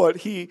all what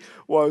he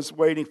was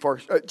waiting for.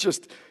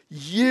 Just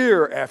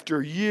year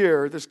after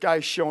year, this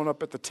guy's showing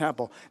up at the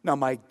temple. Now,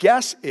 my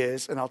guess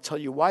is, and I'll tell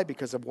you why,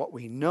 because of what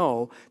we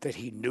know, that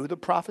he knew the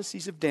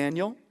prophecies of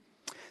Daniel,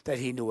 that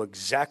he knew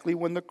exactly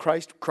when the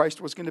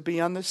Christ was going to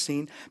be on the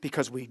scene,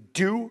 because we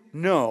do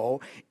know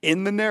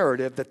in the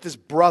narrative that this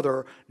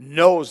brother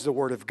knows the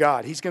Word of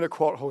God. He's going to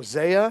quote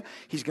Hosea.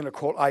 He's going to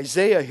quote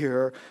Isaiah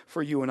here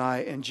for you and I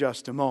in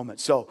just a moment.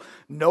 So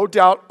no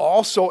doubt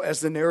also, as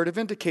the narrative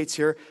indicates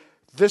here,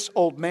 this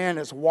old man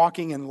is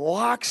walking in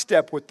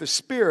lockstep with the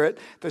Spirit.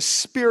 The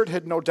Spirit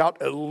had no doubt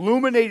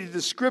illuminated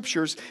the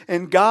Scriptures,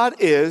 and God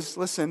is,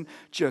 listen,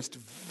 just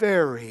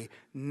very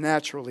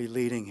naturally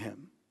leading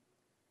him.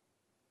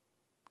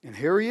 And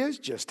here he is,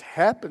 just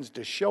happens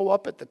to show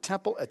up at the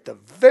temple at the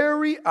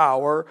very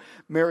hour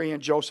Mary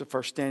and Joseph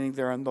are standing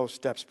there on those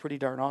steps. Pretty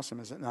darn awesome,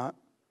 is it not?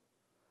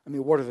 I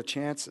mean, what are the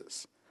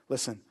chances?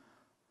 Listen,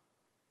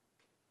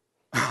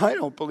 I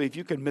don't believe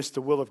you can miss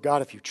the will of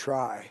God if you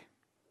try.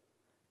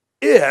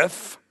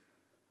 If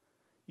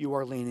you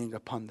are leaning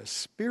upon the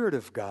Spirit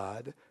of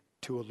God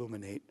to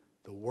illuminate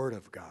the Word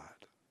of God.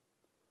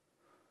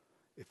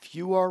 If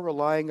you are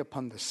relying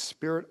upon the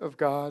Spirit of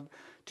God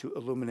to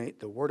illuminate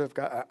the Word of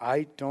God,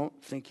 I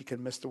don't think you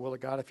can miss the will of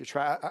God if you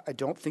try. I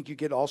don't think you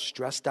get all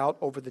stressed out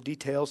over the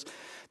details.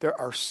 There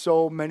are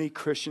so many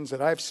Christians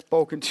that I've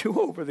spoken to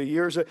over the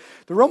years that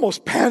they're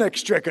almost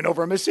panic-stricken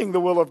over missing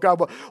the will of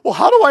God. Well,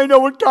 how do I know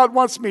what God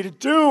wants me to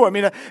do? I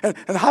mean,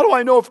 and how do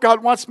I know if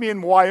God wants me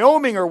in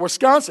Wyoming or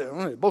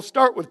Wisconsin? Both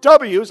start with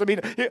W's. I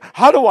mean,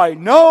 how do I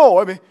know?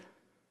 I mean,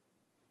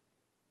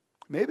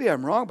 maybe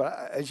I'm wrong,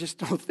 but I just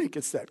don't think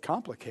it's that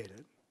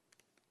complicated.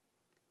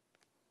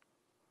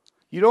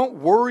 You don't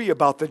worry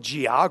about the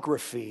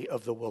geography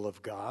of the will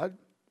of God.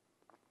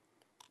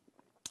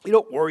 You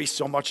don't worry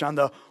so much on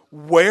the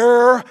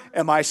where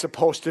am I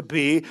supposed to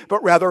be,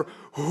 but rather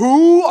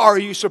who are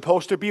you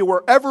supposed to be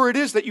wherever it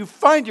is that you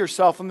find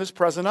yourself in this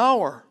present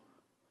hour.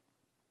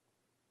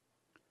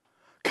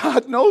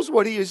 God knows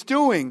what He is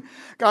doing.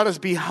 God is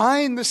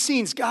behind the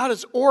scenes. God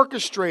is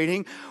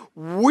orchestrating.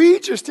 We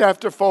just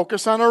have to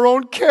focus on our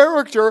own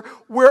character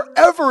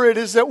wherever it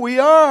is that we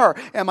are.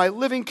 Am I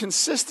living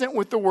consistent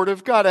with the Word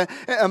of God?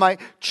 Am I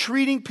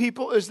treating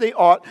people as they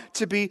ought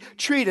to be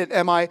treated?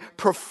 Am I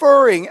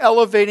preferring,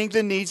 elevating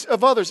the needs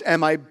of others?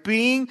 Am I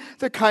being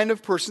the kind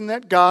of person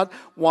that God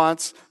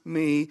wants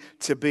me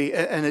to be?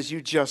 And as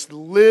you just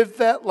live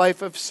that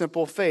life of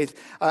simple faith,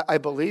 I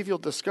believe you'll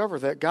discover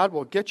that God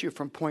will get you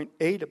from point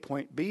A to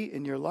point B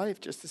in your life,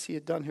 just as He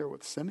had done here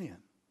with Simeon.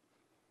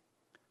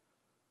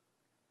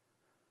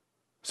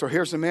 So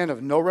here's a man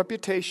of no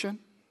reputation,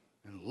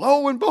 and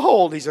lo and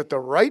behold, he's at the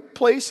right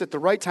place at the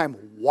right time.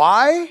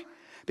 Why?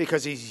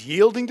 Because he's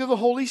yielding to the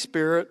Holy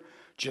Spirit,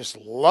 just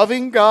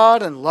loving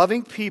God and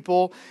loving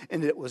people,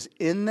 and it was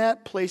in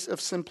that place of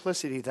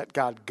simplicity that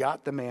God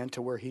got the man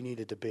to where he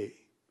needed to be.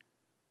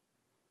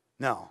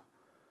 Now,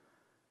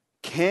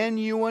 can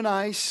you and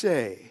I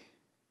say,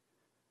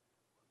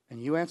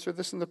 and you answer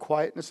this in the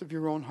quietness of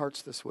your own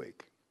hearts this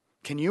week,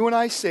 can you and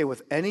I say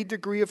with any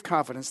degree of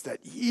confidence that,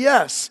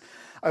 yes,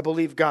 I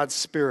believe God's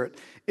Spirit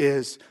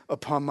is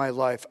upon my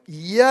life.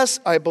 Yes,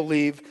 I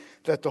believe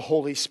that the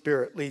Holy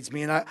Spirit leads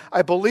me. And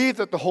I believe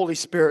that the Holy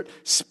Spirit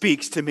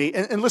speaks to me.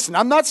 And listen,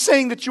 I'm not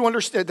saying that you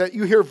understand, that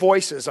you hear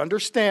voices.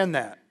 Understand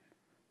that.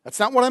 That's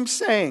not what I'm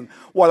saying.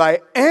 What I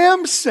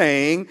am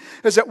saying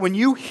is that when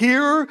you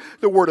hear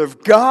the Word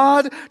of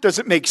God, does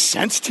it make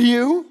sense to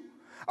you?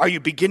 Are you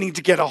beginning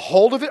to get a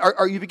hold of it?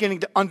 Are you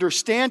beginning to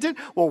understand it?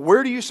 Well,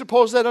 where do you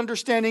suppose that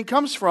understanding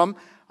comes from?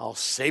 I'll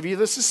save you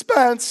the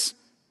suspense.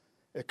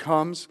 It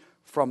comes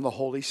from the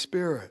Holy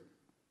Spirit.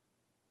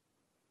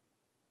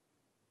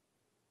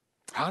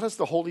 How does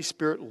the Holy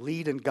Spirit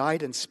lead and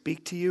guide and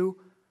speak to you?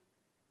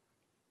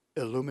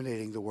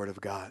 Illuminating the Word of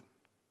God.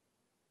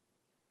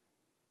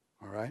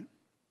 All right?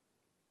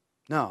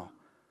 Now,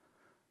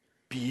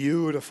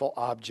 beautiful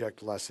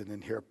object lesson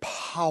in here.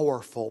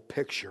 Powerful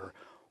picture.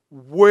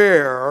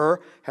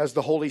 Where has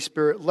the Holy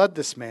Spirit led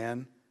this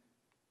man?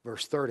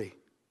 Verse 30.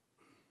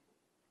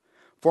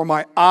 For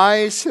my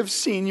eyes have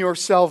seen your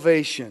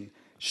salvation.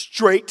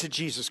 Straight to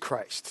Jesus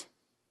Christ.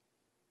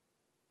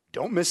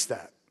 Don't miss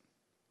that.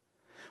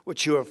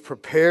 Which you have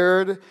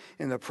prepared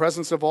in the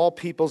presence of all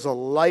peoples, a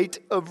light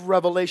of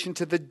revelation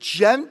to the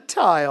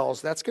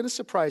Gentiles. That's going to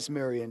surprise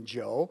Mary and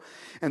Joe.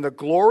 And the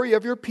glory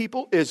of your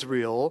people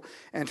Israel.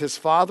 And his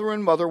father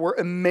and mother were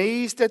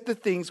amazed at the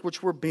things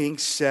which were being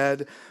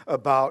said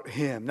about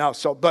him. Now,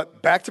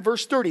 but back to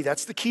verse 30.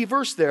 That's the key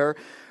verse there.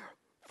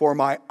 For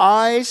my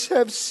eyes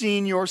have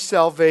seen your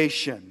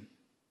salvation.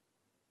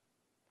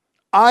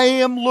 I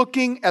am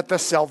looking at the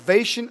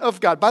salvation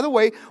of God. By the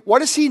way,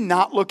 what is he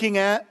not looking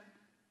at?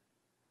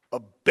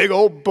 A big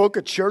old book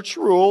of church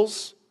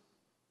rules,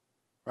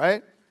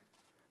 right?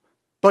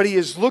 But he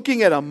is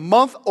looking at a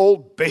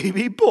month-old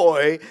baby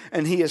boy,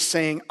 and he is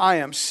saying, I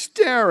am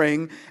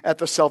staring at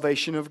the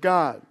salvation of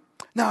God.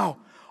 Now,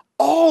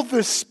 all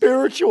this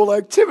spiritual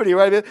activity,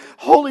 right? The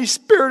Holy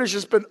Spirit has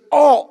just been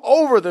all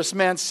over this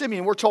man,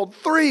 Simeon. We're told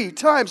 3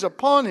 times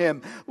upon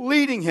him,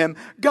 leading him,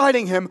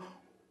 guiding him.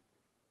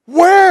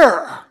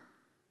 Where?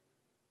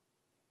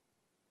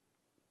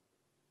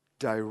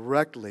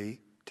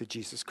 Directly to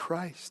Jesus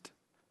Christ.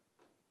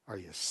 Are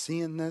you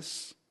seeing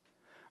this?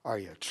 Are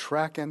you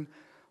tracking?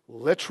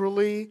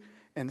 Literally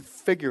and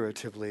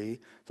figuratively,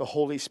 the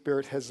Holy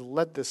Spirit has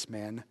led this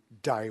man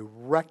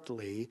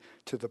directly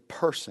to the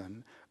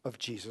person of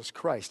Jesus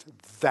Christ.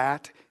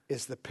 That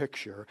is the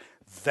picture.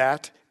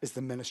 That is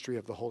the ministry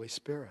of the Holy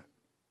Spirit.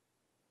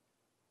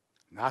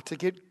 Not to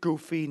get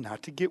goofy,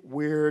 not to get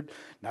weird,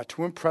 not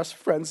to impress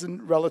friends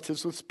and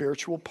relatives with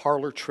spiritual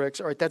parlor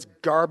tricks. All right, that's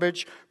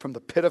garbage from the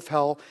pit of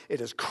hell.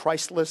 It is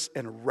Christless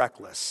and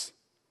reckless.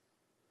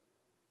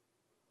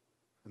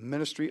 The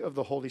ministry of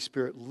the Holy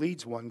Spirit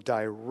leads one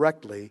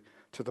directly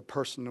to the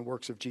person and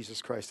works of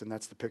Jesus Christ, and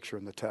that's the picture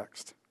in the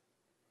text.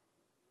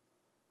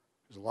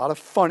 There's a lot of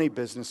funny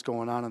business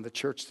going on in the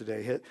church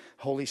today.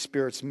 Holy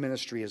Spirit's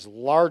ministry is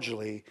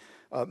largely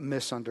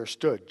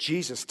misunderstood.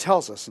 Jesus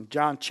tells us in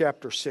John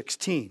chapter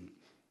 16,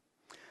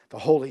 the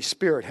Holy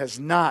Spirit has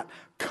not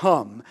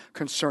come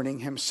concerning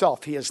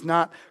himself. He has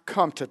not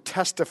come to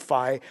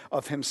testify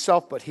of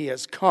himself, but he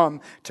has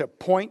come to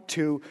point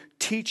to,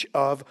 teach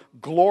of,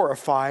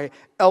 glorify,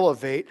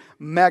 elevate,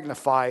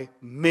 magnify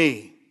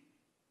me.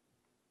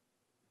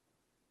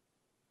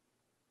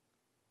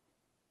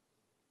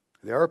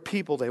 There are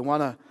people, they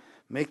want to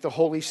make the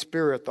Holy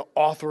Spirit the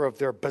author of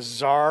their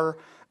bizarre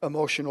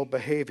emotional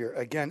behavior.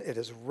 Again, it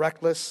is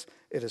reckless,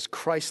 it is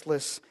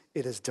Christless,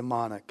 it is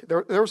demonic.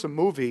 There was a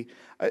movie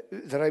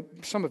that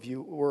some of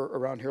you were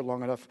around here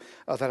long enough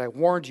that I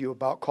warned you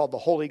about called the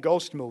Holy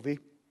Ghost movie.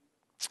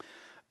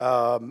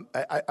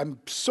 I'm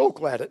so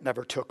glad it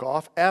never took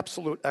off.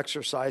 Absolute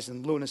exercise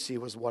in lunacy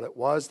was what it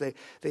was. They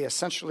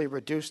essentially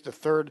reduced the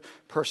third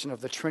person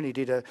of the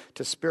Trinity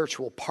to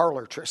spiritual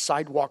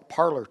sidewalk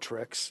parlor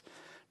tricks.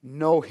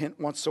 No hint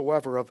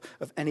whatsoever of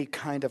any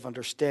kind of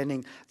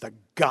understanding the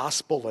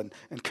gospel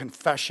and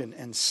confession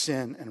and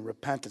sin and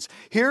repentance.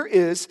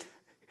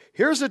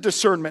 Here's a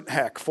discernment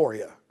hack for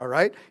you, all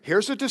right?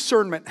 Here's a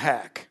discernment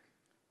hack.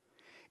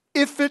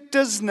 If it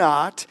does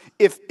not,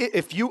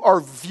 if you are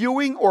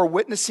viewing or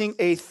witnessing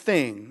a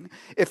thing,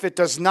 if it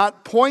does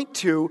not point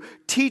to,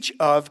 teach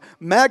of,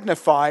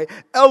 magnify,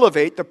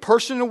 elevate the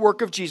person and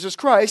work of Jesus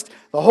Christ,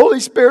 the Holy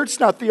Spirit's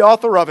not the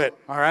author of it,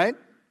 all right?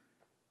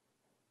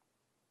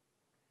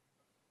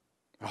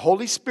 The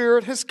Holy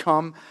Spirit has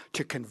come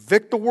to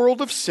convict the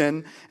world of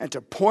sin and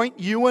to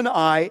point you and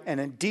I, and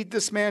indeed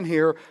this man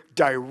here,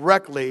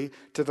 directly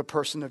to the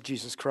person of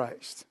Jesus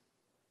Christ.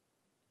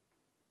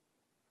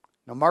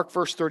 Now mark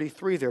verse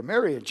 33 there.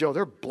 Mary and Joe,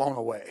 they're blown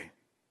away.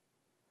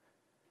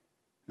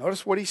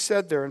 Notice what he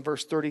said there in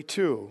verse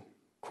 32,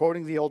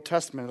 quoting the Old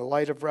Testament in the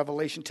light of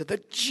Revelation to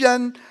the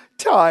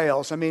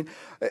Gentiles. I mean,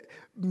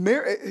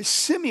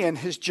 Simeon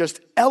has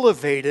just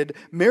elevated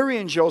Mary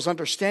and Joe's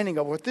understanding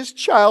of what this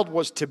child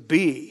was to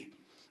be.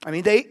 I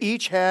mean, they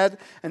each had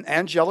an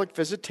angelic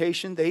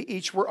visitation. They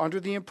each were under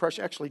the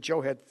impression, actually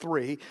Joe had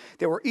 3.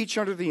 They were each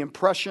under the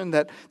impression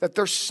that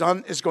their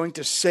son is going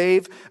to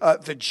save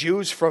the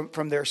Jews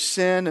from their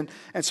sin.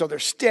 And so they're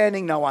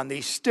standing now on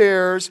these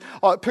stairs.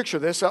 Picture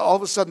this. All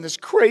of a sudden, this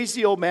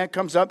crazy old man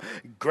comes up,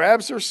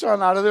 grabs their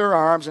son out of their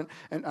arms. And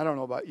I don't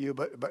know about you,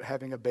 but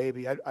having a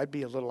baby, I'd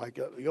be a little like,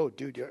 yo,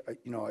 dude,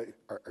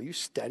 are you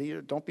steady?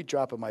 Don't be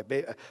dropping my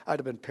baby. I'd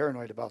have been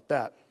paranoid about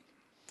that.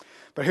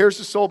 But here's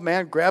this old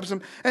man, grabs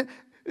him, and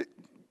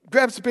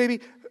grabs the baby.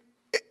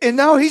 And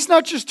now he's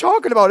not just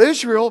talking about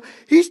Israel,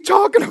 he's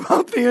talking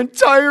about the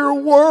entire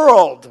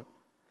world.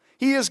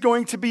 He is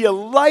going to be a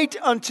light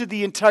unto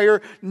the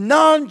entire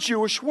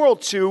non-Jewish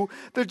world, to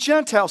the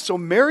Gentiles. So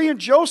Mary and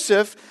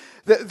Joseph,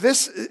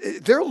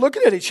 they're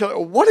looking at each other.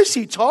 What is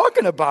he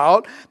talking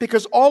about?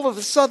 Because all of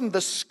a sudden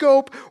the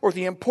scope or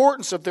the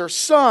importance of their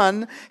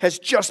son has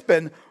just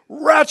been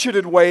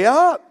ratcheted way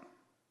up.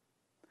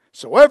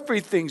 So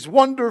everything's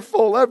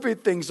wonderful,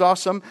 everything's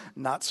awesome.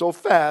 Not so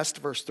fast,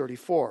 verse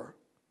 34.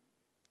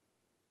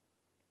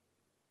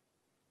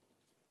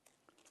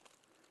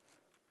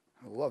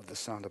 I love the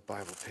sound of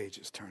Bible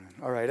pages turning.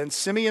 All right, and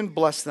Simeon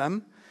blessed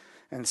them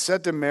and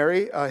said to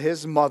Mary,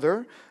 his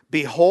mother,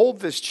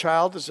 behold, this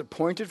child is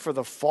appointed for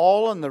the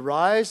fall and the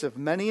rise of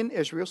many in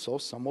Israel. So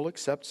some will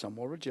accept, some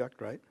will reject,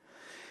 right?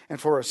 And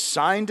for a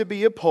sign to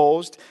be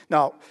opposed.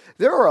 Now,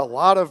 there are a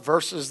lot of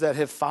verses that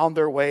have found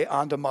their way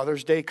onto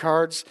Mother's Day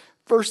cards.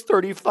 Verse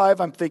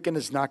 35, I'm thinking,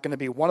 is not going to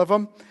be one of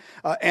them.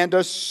 And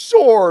a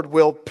sword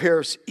will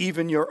pierce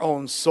even your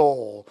own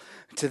soul,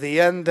 to the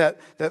end that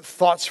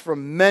thoughts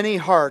from many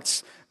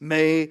hearts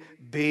may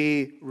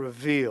be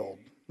revealed.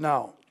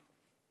 Now,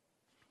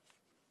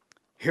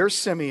 here's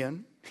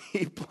Simeon.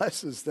 He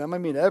blesses them. I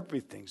mean,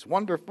 everything's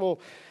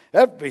wonderful.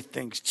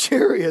 Everything's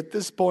cheery at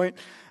this point.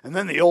 And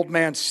then the old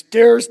man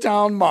stares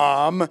down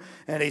mom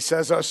and he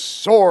says, a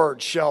sword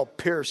shall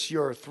pierce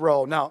your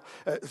throat. Now,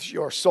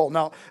 your soul.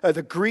 Now,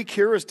 the Greek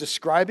here is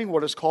describing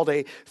what is called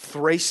a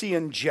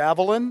Thracian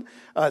javelin.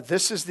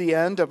 This is the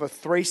end of a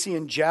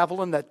Thracian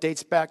javelin that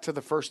dates back to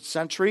the 1st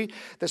century.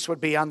 This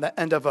would be on the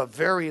end of a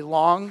very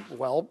long,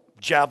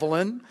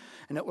 javelin.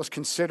 And it was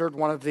considered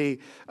one of the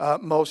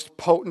most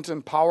potent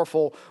and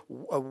powerful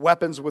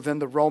weapons within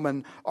the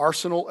Roman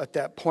arsenal at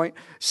that point.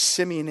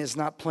 Simeon is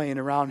not playing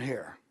around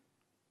here.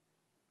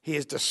 He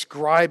is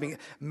describing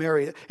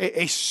Mary,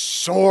 a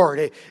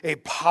sword, a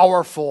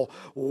powerful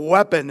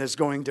weapon is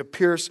going to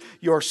pierce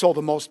your soul.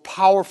 The most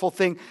powerful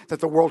thing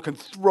that the world can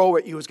throw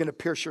at you is going to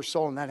pierce your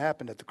soul. And that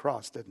happened at the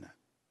cross, didn't it?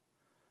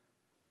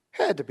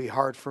 Had to be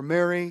hard for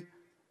Mary.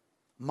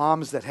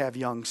 Moms that have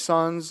young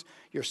sons,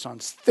 your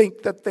sons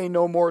think that they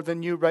know more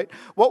than you, right?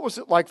 What was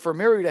it like for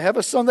Mary to have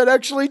a son that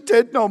actually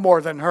did know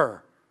more than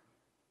her?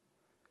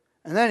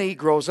 And then he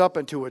grows up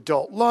into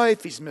adult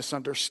life. He's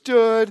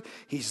misunderstood.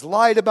 He's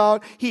lied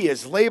about. He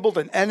is labeled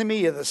an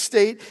enemy of the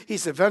state.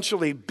 He's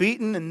eventually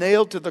beaten and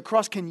nailed to the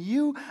cross. Can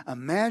you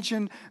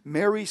imagine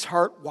Mary's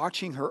heart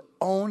watching her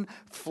own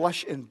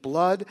flesh and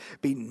blood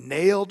be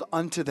nailed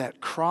unto that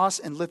cross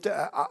and lifted?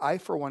 I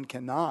for one,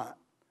 cannot.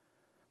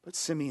 But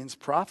Simeon's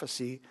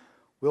prophecy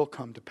will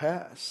come to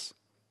pass.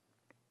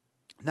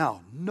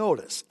 Now,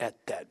 notice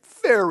at that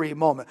very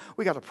moment,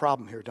 we got a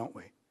problem here, don't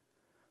we?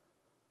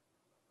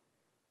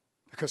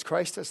 Because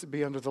Christ has to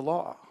be under the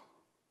law.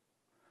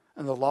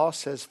 And the law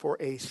says for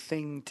a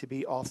thing to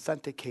be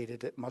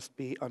authenticated, it must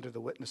be under the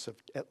witness of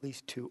at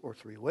least 2 or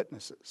 3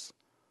 witnesses.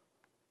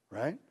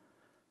 Right?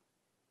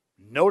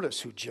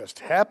 Notice who just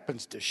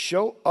happens to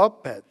show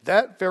up at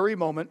that very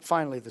moment,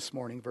 finally this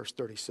morning, verse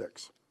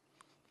 36.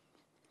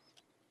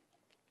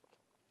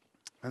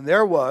 And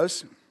there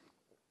was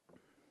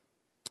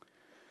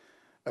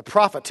a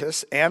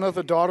prophetess, Anna,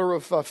 the daughter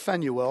of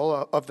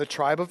Phanuel, of the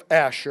tribe of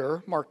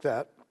Asher. Mark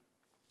that.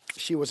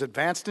 She was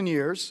advanced in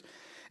years.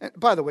 And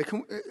by the way,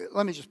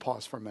 let me just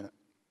pause for a minute.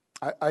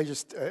 I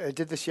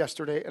did this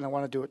yesterday, and I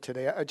want to do it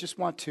today. I just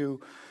want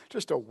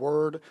a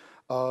word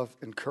of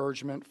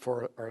encouragement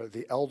for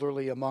the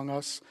elderly among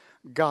us.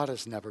 God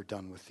is never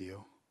done with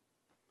you.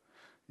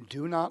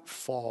 Do not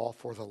fall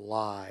for the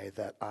lie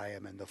that I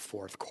am in the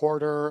 4th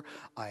quarter,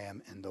 I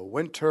am in the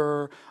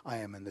winter, I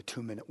am in the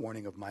 2-minute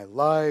warning of my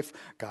life.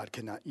 God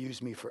cannot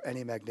use me for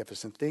any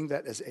magnificent thing.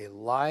 That is a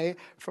lie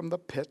from the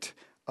pit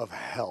of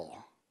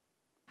hell.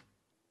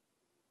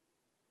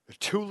 The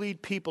 2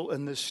 lead people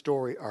in this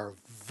story are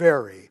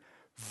very,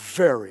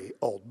 very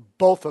old.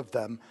 Both of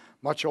them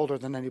much older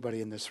than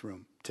anybody in this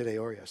room today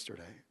or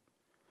yesterday.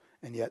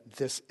 And yet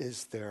this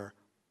is their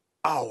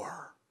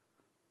hour.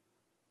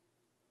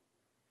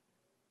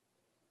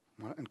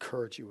 I want to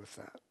encourage you with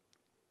that.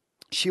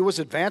 She was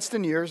advanced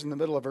in years, in the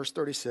middle of verse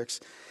 36,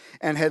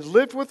 and had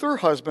lived with her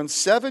husband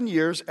 7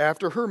 years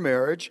after her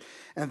marriage,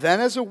 and then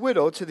as a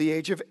widow to the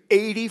age of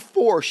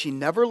 84. She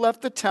never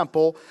left the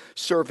temple,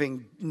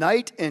 serving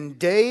night and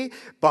day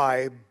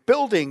by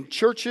building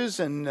churches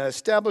and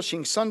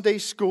establishing Sunday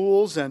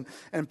schools and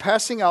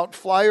passing out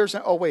flyers.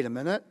 Oh, wait a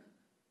minute.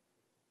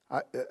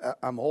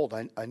 I'm old.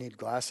 I need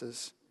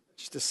glasses.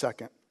 Just a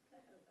second.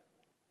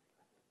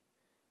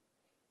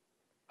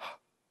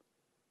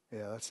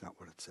 Yeah, that's not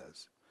what it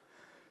says.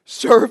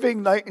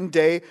 Serving night and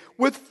day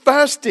with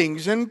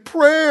fastings and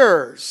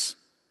prayers.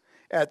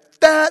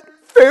 At that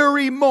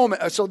very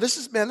moment. So this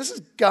is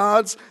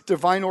God's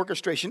divine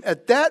orchestration.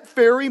 At that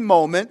very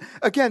moment,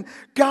 again,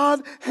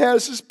 God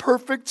has his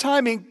perfect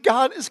timing.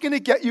 God is going to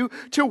get you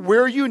to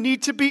where you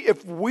need to be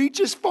if we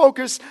just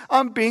focus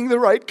on being the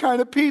right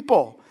kind of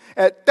people.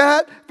 At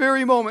that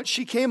very moment,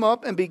 she came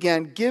up and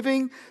began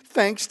giving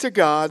thanks to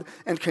God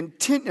and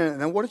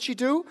then what did she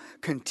do?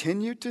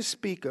 Continued to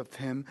speak of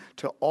him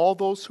to all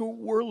those who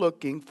were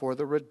looking for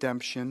the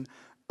redemption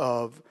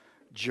of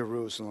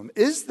Jerusalem.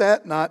 Is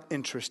that not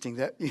interesting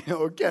that,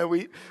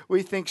 again,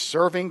 we think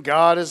serving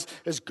God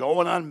is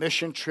going on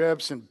mission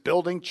trips and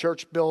building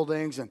church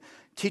buildings and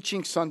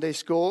teaching Sunday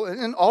school,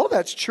 and all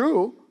that's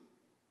true.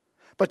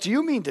 But do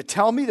you mean to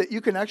tell me that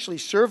you can actually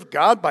serve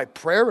God by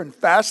prayer and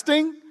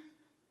fasting?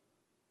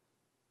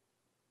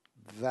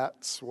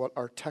 That's what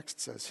our text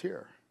says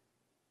here.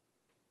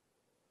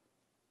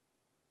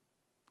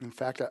 In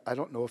fact, I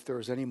don't know if there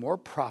is any more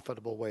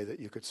profitable way that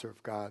you could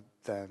serve God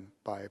than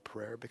by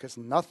prayer, because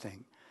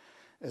nothing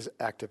is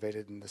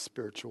activated in the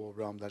spiritual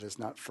realm that is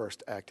not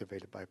first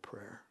activated by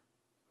prayer.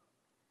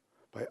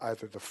 By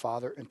either the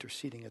Father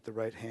interceding at the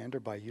right hand or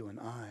by you and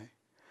I.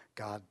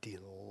 God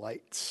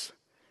delights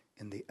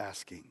in the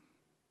asking.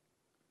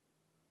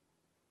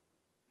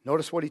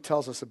 Notice what he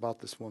tells us about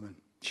this woman.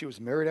 She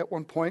was married at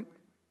one point.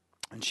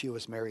 And she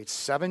was married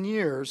 7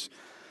 years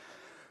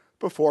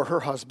before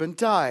her husband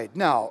died.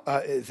 Now,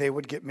 they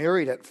would get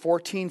married at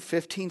 14,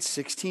 15,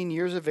 16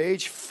 years of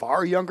age,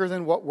 far younger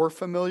than what we're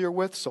familiar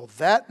with. So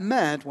that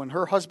meant when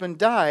her husband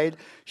died,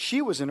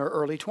 she was in her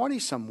early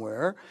 20s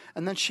somewhere,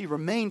 and then she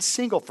remained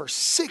single for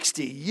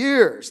 60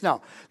 years.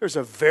 Now, there's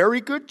a very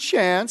good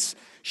chance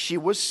she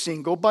was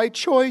single by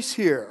choice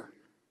here.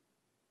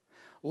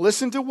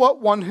 Listen to what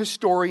one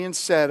historian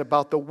said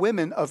about the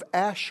women of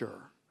Asher.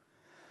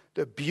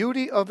 The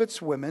beauty of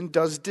its women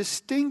does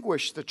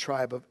distinguish the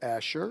tribe of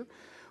Asher,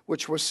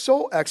 which was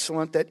so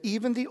excellent that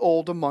even the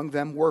old among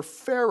them were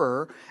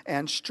fairer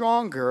and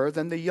stronger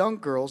than the young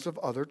girls of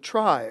other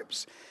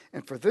tribes.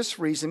 And for this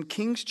reason,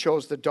 kings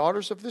chose the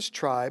daughters of this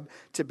tribe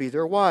to be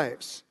their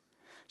wives.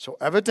 So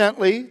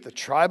evidently, the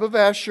tribe of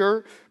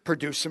Asher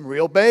produced some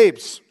real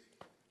babes.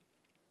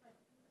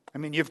 I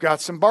mean, you've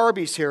got some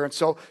Barbies here. And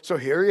so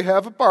here you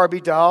have a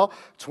Barbie doll,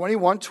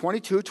 21,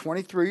 22,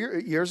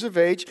 23 years of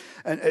age.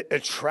 And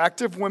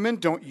attractive women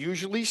don't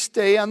usually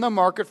stay on the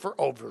market for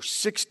over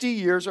 60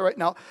 years. All right,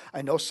 now,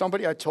 I know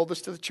somebody, I told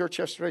this to the church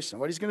yesterday,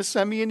 somebody's going to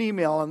send me an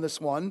email on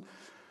this one.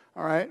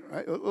 All right,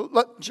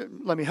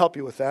 let me help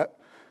you with that.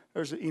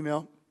 There's an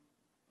email.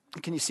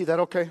 Can you see that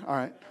okay? All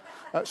right.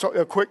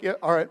 Quick, yeah,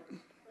 all right.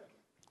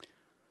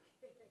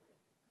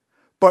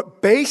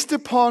 But based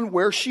upon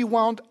where she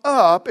wound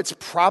up, it's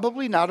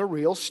probably not a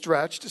real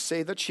stretch to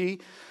say that she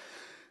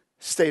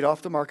stayed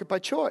off the market by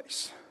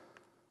choice.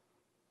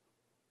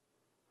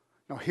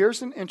 Now,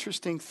 here's an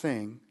interesting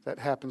thing that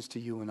happens to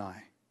you and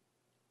I.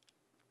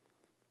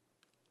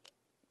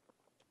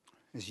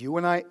 As you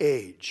and I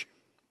age,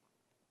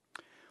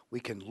 we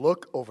can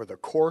look over the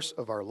course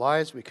of our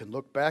lives, we can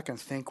look back and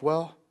think,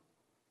 well,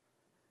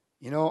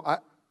 you know,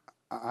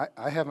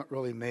 I haven't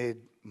really made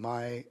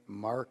my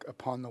mark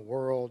upon the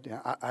world. You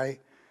know, I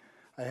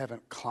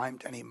haven't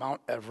climbed any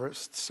Mount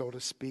Everest, so to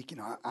speak. You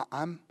know,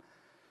 I'm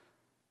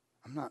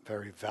not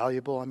very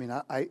valuable. I mean,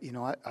 I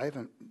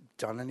haven't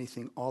done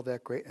anything all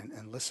that great.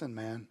 And listen,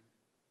 man,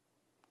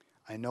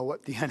 I know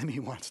what the enemy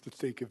wants to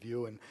think of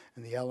you and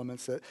the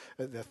elements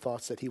the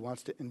thoughts that he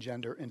wants to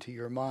engender into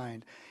your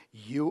mind.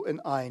 You and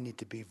I need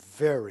to be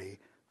very,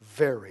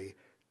 very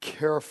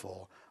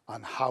careful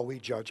on how we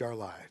judge our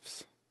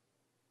lives.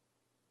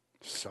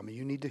 Some of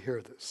you need to hear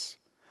this.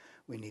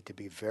 We need to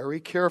be very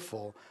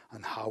careful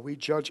on how we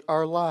judge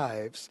our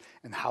lives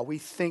and how we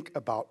think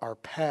about our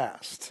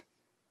past.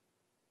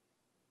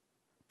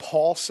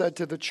 Paul said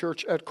to the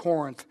church at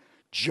Corinth,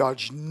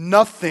 judge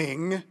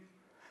nothing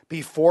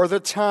before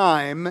the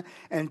time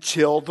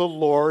until the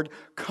Lord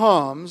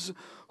comes,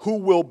 who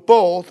will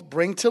both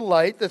bring to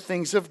light the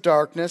things of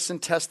darkness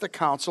and test the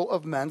counsel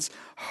of men's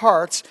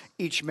hearts.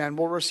 Each man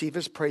will receive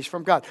his praise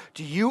from God.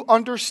 Do you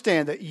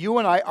understand that you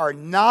and I are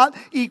not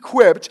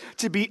equipped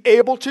to be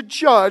able to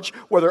judge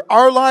whether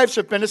our lives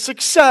have been a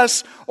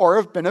success or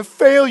have been a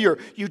failure?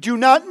 You do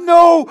not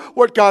know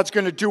what God's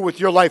going to do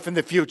with your life in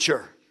the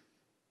future.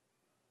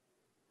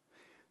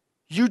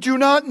 You do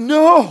not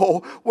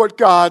know what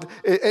God,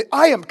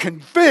 I am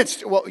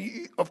convinced, well,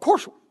 of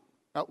course,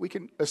 we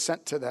can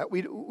assent to that.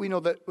 We know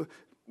that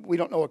we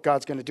don't know what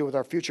God's going to do with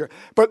our future.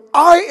 But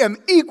I am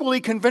equally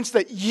convinced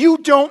that you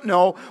don't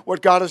know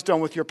what God has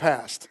done with your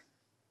past.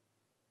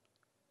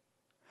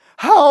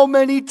 How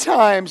many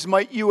times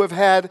might you have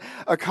had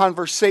a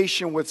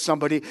conversation with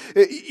somebody?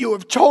 You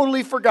have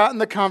totally forgotten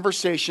the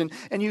conversation,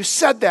 and you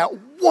said that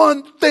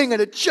one thing,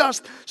 and it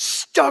just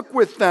stuck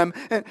with them.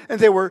 And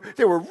they were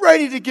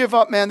ready to give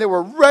up, man. They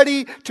were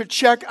ready to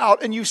check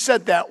out, and you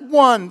said that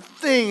one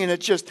thing, and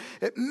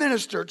it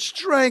ministered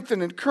strength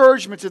and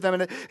encouragement to them,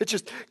 and it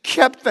just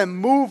kept them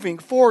moving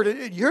forward.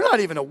 You're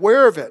not even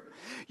aware of it.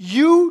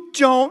 You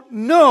don't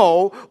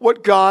know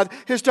what God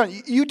has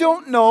done. You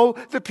don't know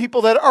the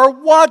people that are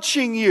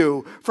watching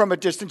you from a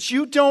distance.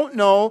 You don't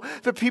know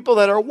the people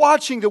that are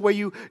watching the way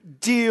you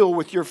deal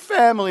with your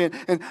family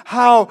and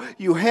how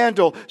you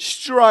handle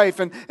strife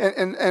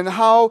and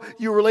how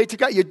you relate to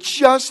God. You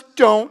just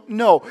don't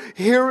know.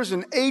 Here is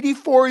an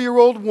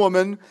 84-year-old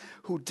woman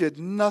who did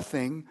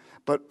nothing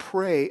but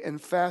pray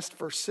and fast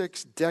for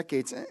 6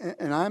 decades.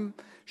 And I'm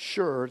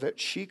sure that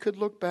she could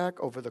look back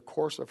over the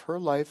course of her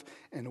life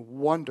and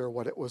wonder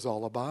what it was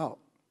all about.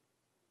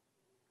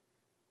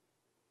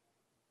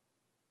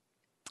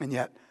 And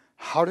yet,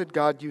 how did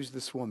God use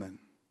this woman?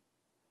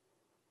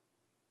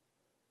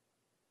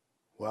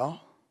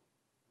 Well,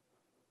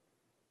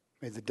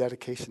 made the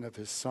dedication of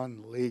his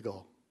son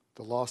legal.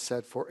 The law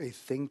said for a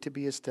thing to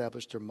be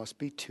established, there must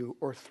be 2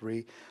 or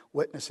 3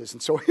 witnesses.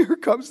 And so here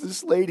comes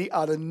this lady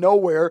out of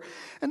nowhere.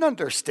 And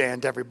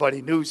understand,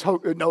 everybody knows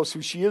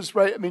who she is,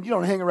 right? I mean, you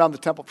don't hang around the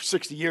temple for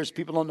 60 years.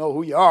 People don't know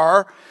who you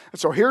are.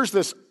 And so here's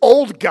this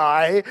old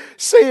guy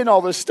saying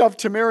all this stuff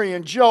to Mary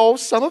and Joe.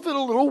 Some of it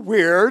a little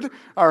weird,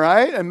 all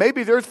right? And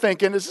maybe they're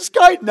thinking, is this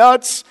guy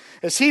nuts?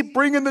 Is he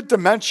bringing the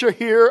dementia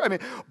here? I mean,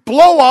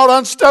 blow out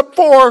on step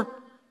 4.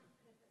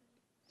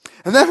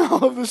 And then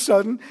all of a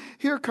sudden,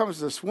 here comes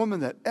this woman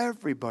that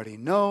everybody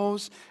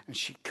knows, and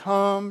she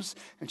comes,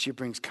 and she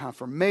brings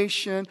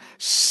confirmation,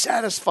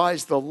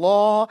 satisfies the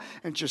law,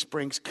 and just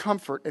brings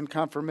comfort and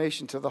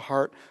confirmation to the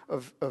heart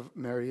of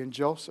Mary and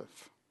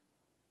Joseph.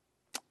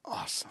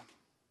 Awesome.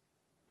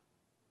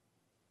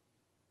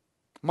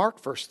 Mark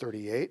verse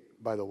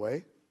 38, by the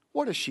way,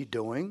 what is she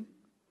doing?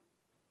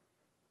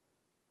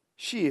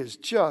 She is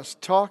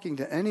just talking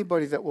to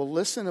anybody that will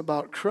listen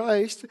about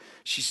Christ.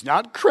 She's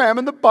not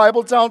cramming the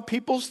Bible down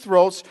people's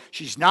throats.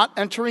 She's not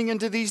entering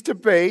into these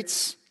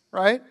debates,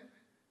 right?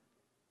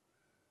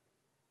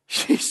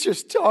 She's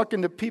just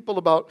talking to people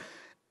about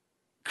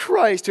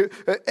Christ.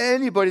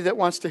 Anybody that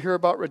wants to hear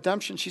about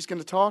redemption, she's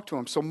going to talk to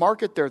them. So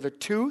mark it there. The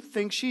 2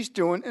 things she's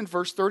doing in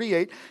verse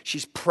 38,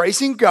 she's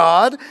praising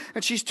God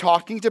and she's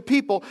talking to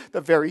people.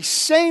 The very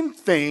same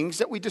things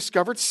that we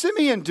discovered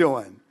Simeon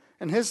doing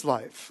in his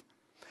life.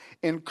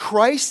 In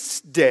Christ's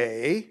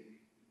day,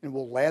 and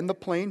we'll land the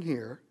plane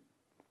here,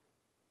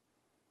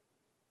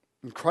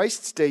 In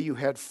Christ's day, you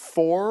had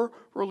 4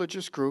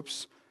 religious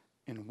groups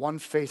and 1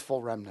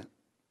 faithful remnant.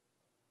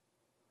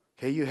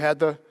 Okay, you had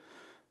the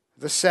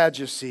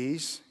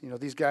Sadducees.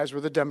 These guys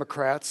were the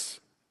Democrats.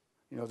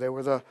 They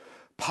were the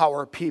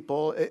power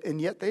people,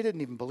 and yet they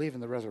didn't even believe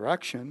in the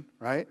resurrection,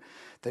 right?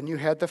 Then you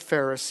had the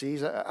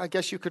Pharisees. I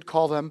guess you could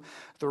call them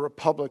the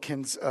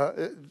Republicans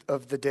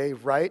of the day,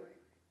 right?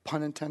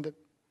 Pun intended.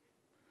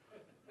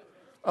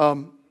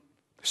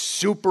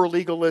 Super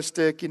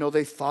legalistic.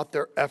 They thought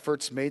their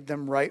efforts made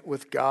them right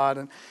with God.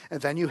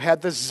 And then you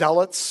had the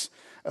Zealots,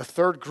 a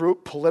third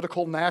group,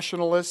 political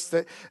nationalists,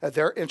 that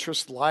their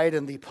interest lied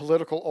in the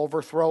political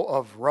overthrow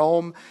of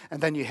Rome.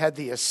 And then you had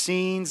the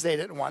Essenes. They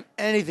didn't want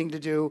anything to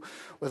do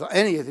with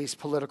any of these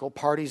political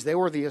parties. They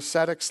were the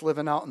ascetics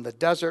living out in the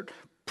desert.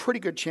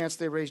 Pretty good chance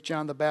they raised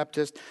John the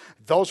Baptist.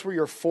 Those were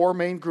your 4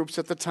 main groups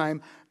at the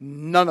time.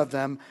 None of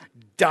them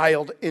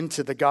dialed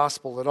into the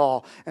gospel at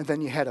all. And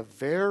then you had a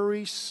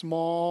very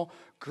small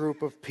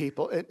group of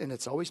people, and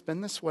it's always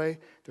been this way.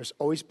 There's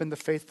always been the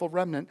faithful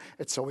remnant.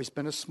 It's always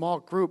been a small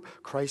group.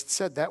 Christ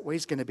said that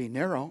way's going to be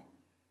narrow.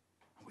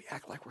 We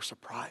act like we're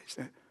surprised.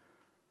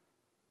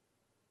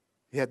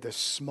 You had this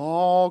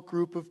small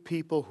group of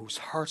people whose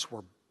hearts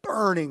were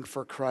burning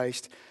for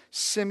Christ,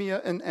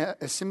 Simeon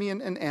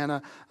and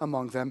Anna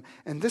among them.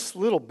 And this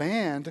little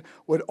band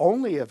would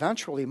only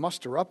eventually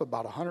muster up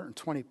about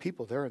 120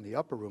 people there in the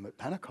upper room at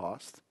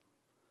Pentecost.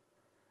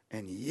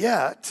 And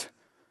yet,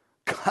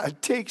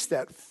 God takes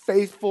that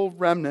faithful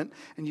remnant,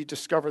 and you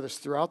discover this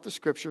throughout the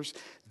scriptures.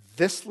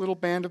 This little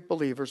band of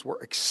believers were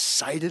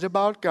excited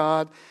about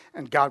God,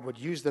 and God would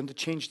use them to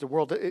change the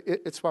world.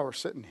 It's why we're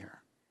sitting here.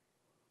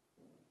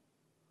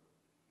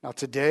 Now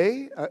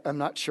today, I'm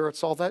not sure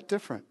it's all that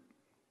different.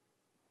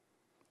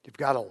 You've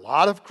got a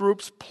lot of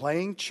groups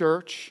playing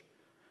church.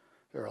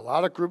 There are a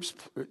lot of groups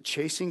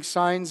chasing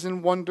signs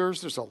and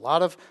wonders. There's a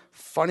lot of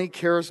funny,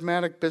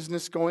 charismatic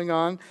business going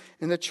on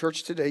in the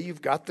church today.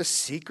 You've got the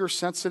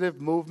seeker-sensitive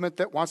movement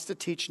that wants to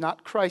teach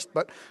not Christ,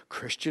 but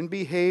Christian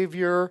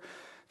behavior.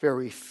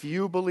 Very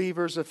few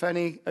believers, if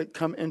any,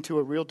 come into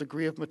a real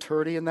degree of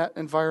maturity in that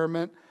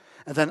environment.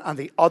 And then on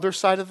the other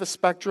side of the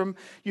spectrum,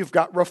 you've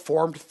got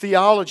Reformed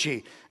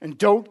theology. And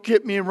don't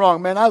get me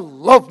wrong, man, I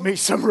love me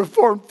some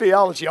Reformed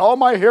theology. All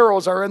my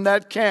heroes are in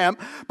that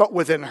camp. But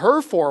within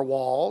her 4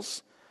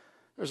 walls,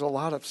 there's a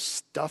lot of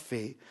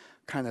stuffy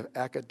kind of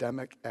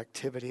academic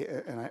activity.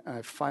 And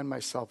I find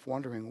myself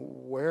wondering,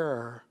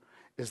 where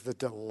is the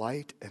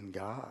delight in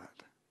God?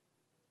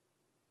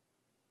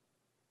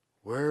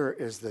 Where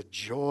is the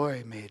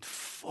joy made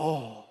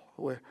full?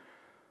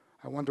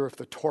 I wonder if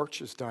the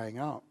torch is dying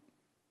out.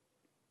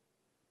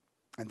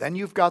 And then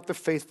you've got the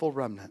faithful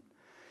remnant.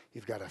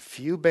 You've got a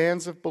few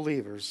bands of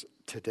believers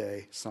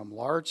today, some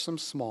large, some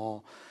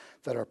small,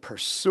 that are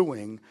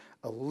pursuing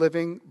a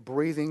living,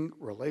 breathing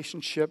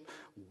relationship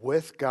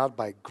with God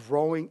by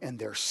growing in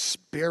their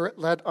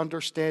spirit-led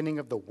understanding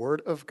of the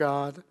Word of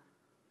God,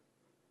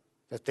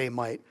 that they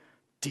might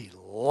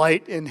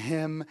delight in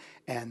Him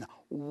and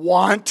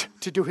want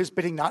to do His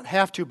bidding, not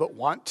have to, but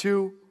want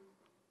to.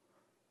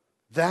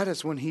 That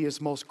is when He is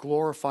most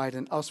glorified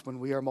in us, when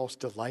we are most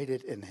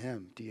delighted in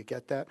Him. Do you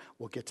get that?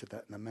 We'll get to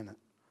that in a minute.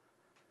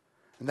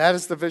 And that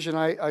is the vision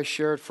I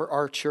shared for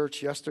our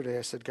church yesterday.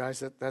 I said,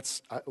 guys,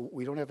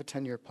 we don't have a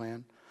 10-year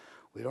plan.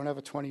 We don't have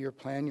a 20-year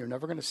plan. You're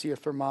never going to see a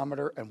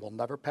thermometer, and we'll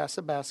never pass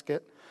a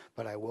basket.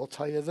 But I will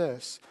tell you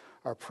this,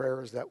 our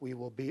prayer is that we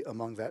will be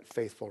among that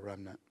faithful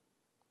remnant,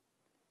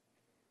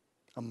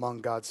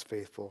 among God's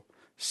faithful,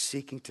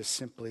 seeking to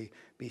simply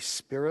be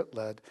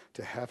Spirit-led,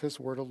 to have His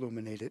Word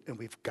illuminated, and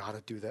we've got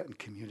to do that in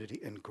community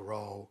and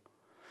grow.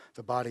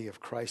 The body of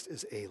Christ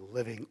is a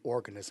living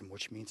organism,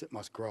 which means it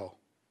must grow.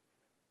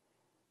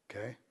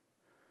 Okay?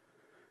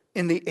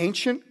 In the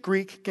ancient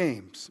Greek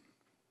games,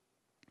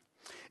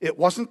 it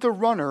wasn't the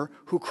runner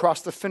who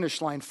crossed the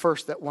finish line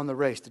first that won the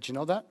race. Did you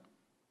know that?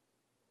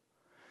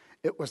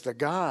 It was the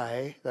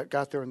guy that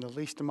got there in the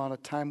least amount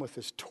of time with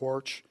his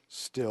torch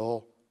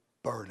still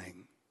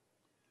burning.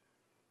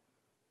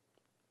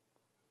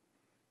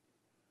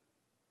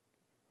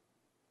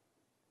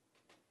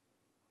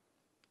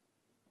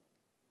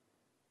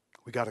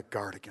 We got to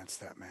guard against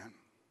that, man.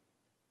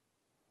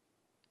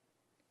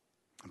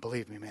 And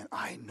believe me, man,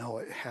 I know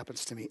it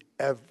happens to me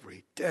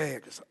every day. I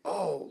just,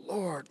 oh,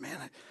 Lord, man,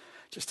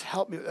 just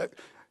help me.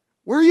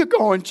 Where are you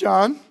going,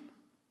 John?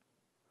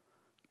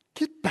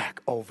 Get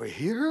back over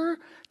here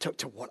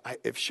to what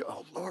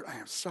oh, Lord, I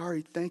am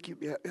sorry. Thank you.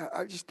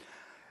 Yeah,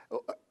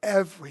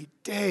 every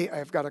day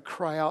I've got to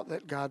cry out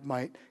that God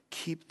might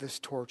keep this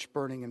torch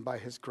burning, and by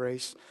His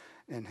grace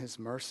and His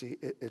mercy,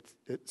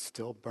 it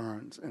still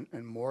burns,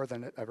 and more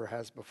than it ever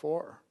has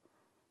before.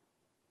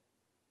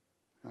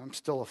 I'm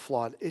still a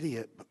flawed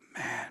idiot, but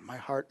man, my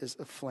heart is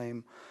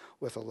aflame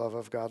with the love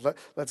of God.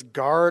 Let's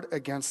guard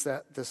against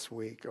that this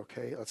week,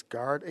 okay? Let's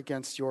guard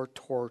against your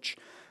torch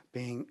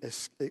being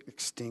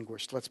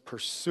extinguished. Let's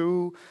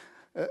pursue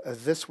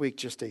this week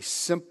just a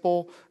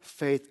simple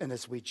faith, and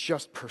as we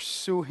just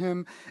pursue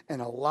him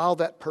and allow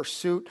that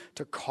pursuit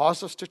to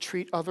cause us to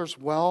treat others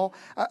well,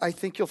 I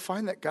think you'll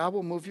find that God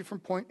will move you from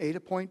point A to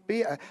point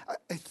B. I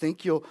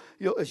think you'll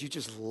as you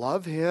just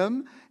love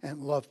him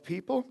and love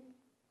people,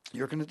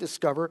 you're going to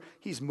discover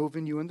he's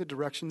moving you in the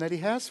direction that he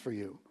has for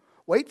you.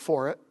 Wait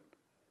for it.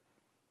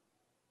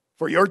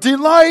 For your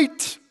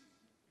delight.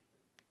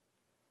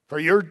 For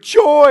your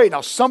joy.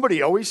 Now,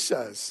 somebody always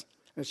says,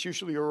 and it's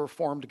usually a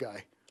reformed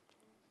guy.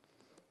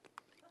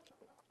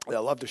 I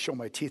love to show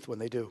my teeth when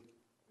they do.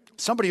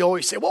 Somebody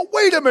always say, well,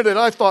 wait a minute.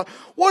 I thought,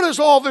 what is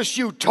all this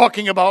you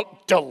talking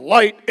about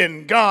delight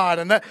in God?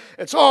 And that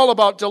it's all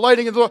about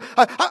delighting in the Lord.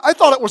 I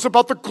thought it was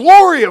about the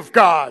glory of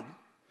God.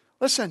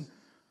 Listen,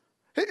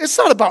 it's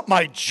not about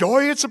my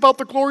joy. It's about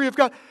the glory of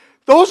God.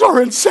 Those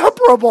are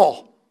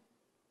inseparable.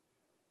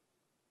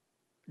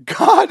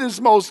 God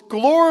is most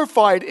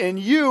glorified in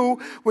you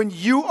when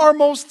you are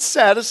most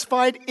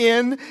satisfied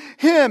in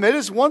him. It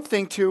is one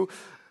thing to,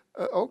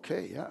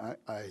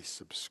 I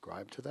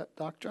subscribe to that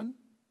doctrine.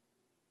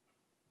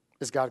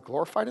 Is God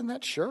glorified in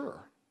that?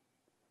 Sure.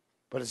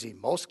 But is he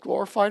most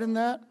glorified in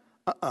that?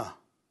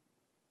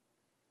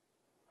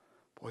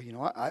 Boy, you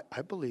know,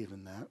 I believe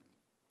in that.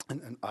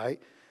 And I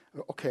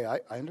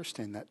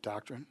understand that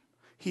doctrine.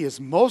 He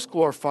is most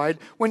glorified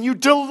when you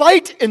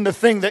delight in the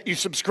thing that you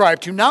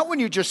subscribe to. Not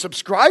when you just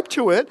subscribe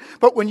to it,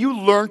 but when you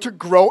learn to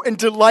grow and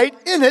delight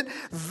in it.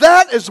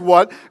 That is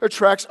what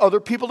attracts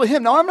other people to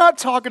him. Now, I'm not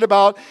talking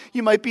about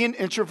you might be an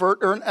introvert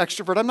or an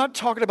extrovert. I'm not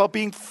talking about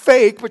being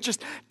fake, but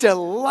just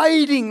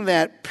delighting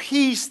that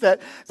peace,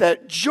 that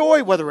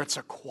joy, whether it's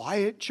a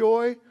quiet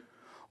joy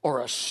or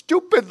a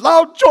stupid,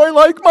 loud joy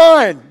like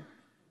mine.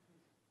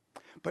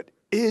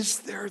 Is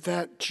there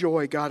that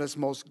joy? God is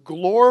most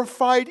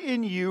glorified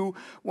in you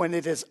when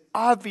it is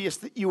obvious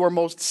that you are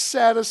most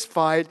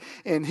satisfied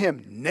in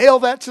him. Nail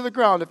that to the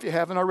ground if you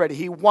haven't already.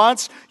 He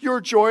wants your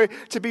joy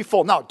to be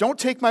full. Now, don't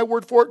take my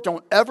word for it.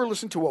 Don't ever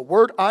listen to a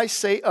word I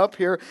say up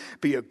here.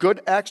 Be a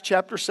good Acts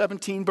chapter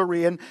 17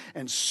 Berean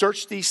and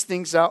search these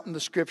things out in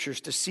the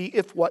scriptures to see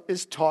if what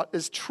is taught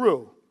is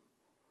true.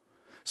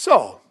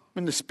 So,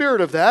 in the spirit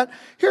of that,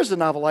 here's a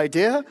novel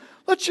idea.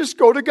 Let's just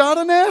go to God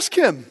and ask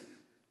him.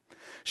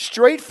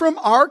 Straight from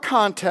our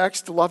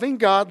context, loving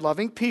God,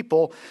 loving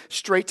people,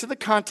 straight to the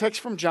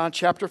context from John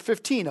chapter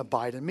 15.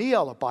 Abide in me,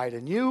 I'll abide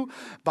in you.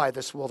 By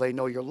this will they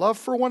know your love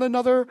for one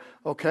another.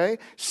 Okay,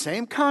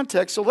 same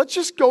context. So let's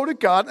just go to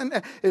God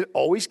and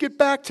always get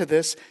back to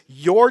this.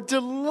 Your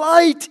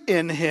delight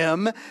in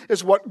him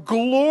is what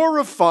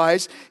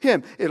glorifies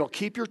him. It'll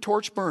keep your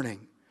torch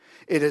burning.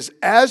 It is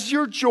as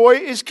your joy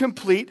is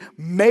complete,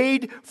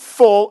 made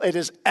full. It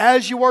is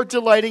as you are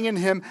delighting in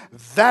him.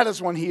 That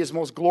is when he is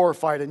most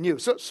glorified in you.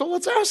 So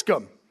let's ask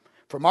him.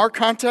 From our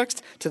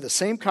context to the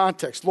same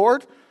context.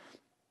 Lord,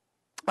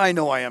 I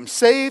know I am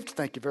saved.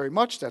 Thank you very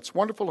much. That's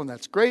wonderful and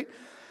that's great.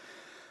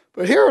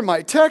 But here in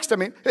my text,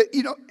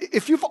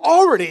 if you've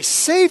already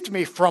saved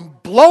me from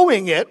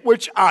blowing it,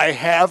 which I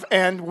have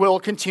and will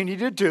continue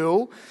to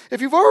do, if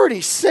you've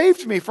already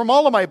saved me from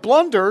all of my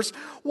blunders,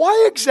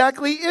 why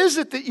exactly is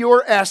it that you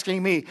are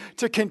asking me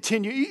to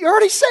continue? You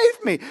already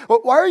saved me.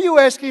 Why are you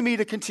asking me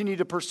to continue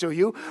to pursue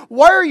you?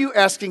 Why are you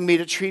asking me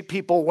to treat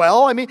people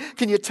well?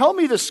 Can you tell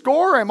me the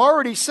score? I'm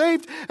already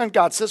saved. And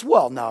God says,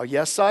 well, now,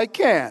 yes, I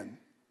can.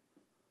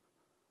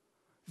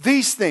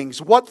 These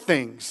things, what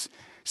things?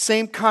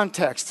 Same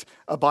context.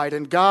 Abide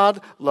in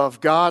God, love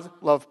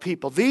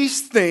people.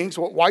 These things,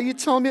 why are you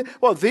telling me?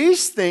 Well,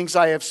 these things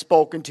I have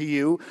spoken to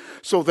you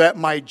so that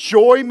my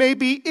joy may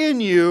be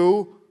in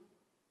you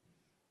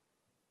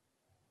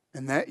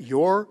and that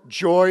your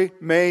joy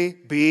may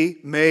be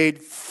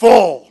made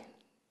full.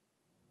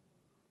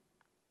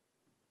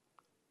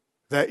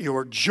 That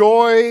your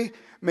joy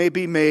may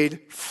be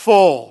made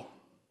full.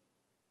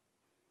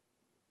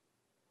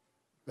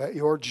 That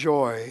your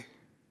joy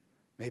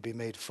may be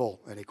made full.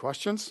 Any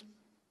questions?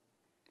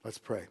 Let's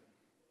pray.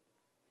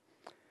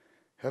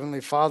 Heavenly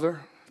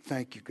Father,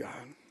 thank you,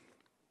 God.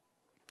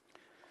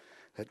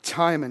 That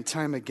time and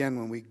time again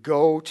when we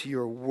go to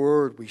your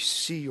word, we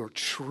see your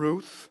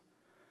truth,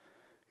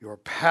 your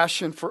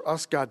passion for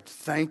us. God,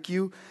 thank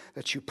you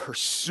that you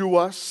pursue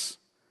us.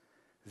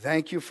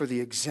 Thank you for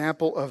the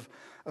example of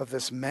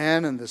this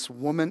man and this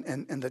woman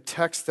and the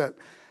text that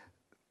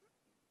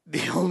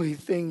the only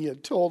thing you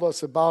told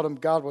us about them,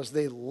 God, was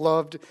they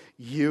loved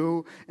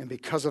you, and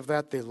because of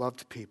that, they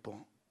loved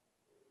people.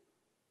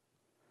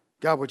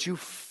 God, would you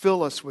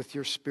fill us with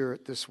your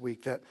Spirit this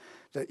week, that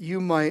you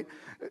might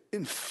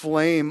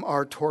inflame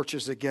our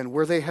torches again.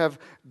 Where they have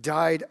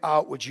died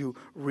out, would you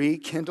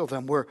rekindle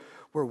them? Where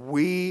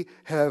we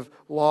have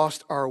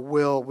lost our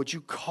will, would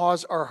you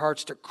cause our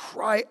hearts to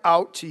cry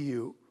out to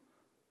you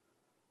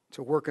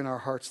to work in our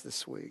hearts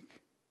this week?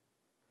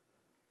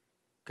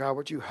 God,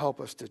 would you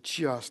help us to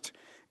just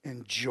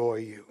enjoy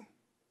you?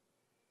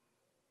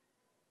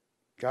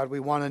 God, we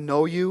want to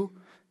know you,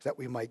 that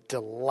we might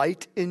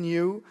delight in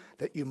you,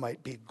 that you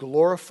might be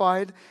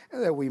glorified,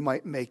 and that we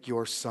might make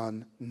your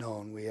Son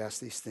known. We ask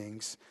these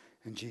things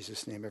in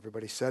Jesus' name.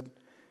 Everybody said,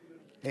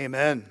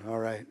 Amen. All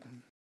right.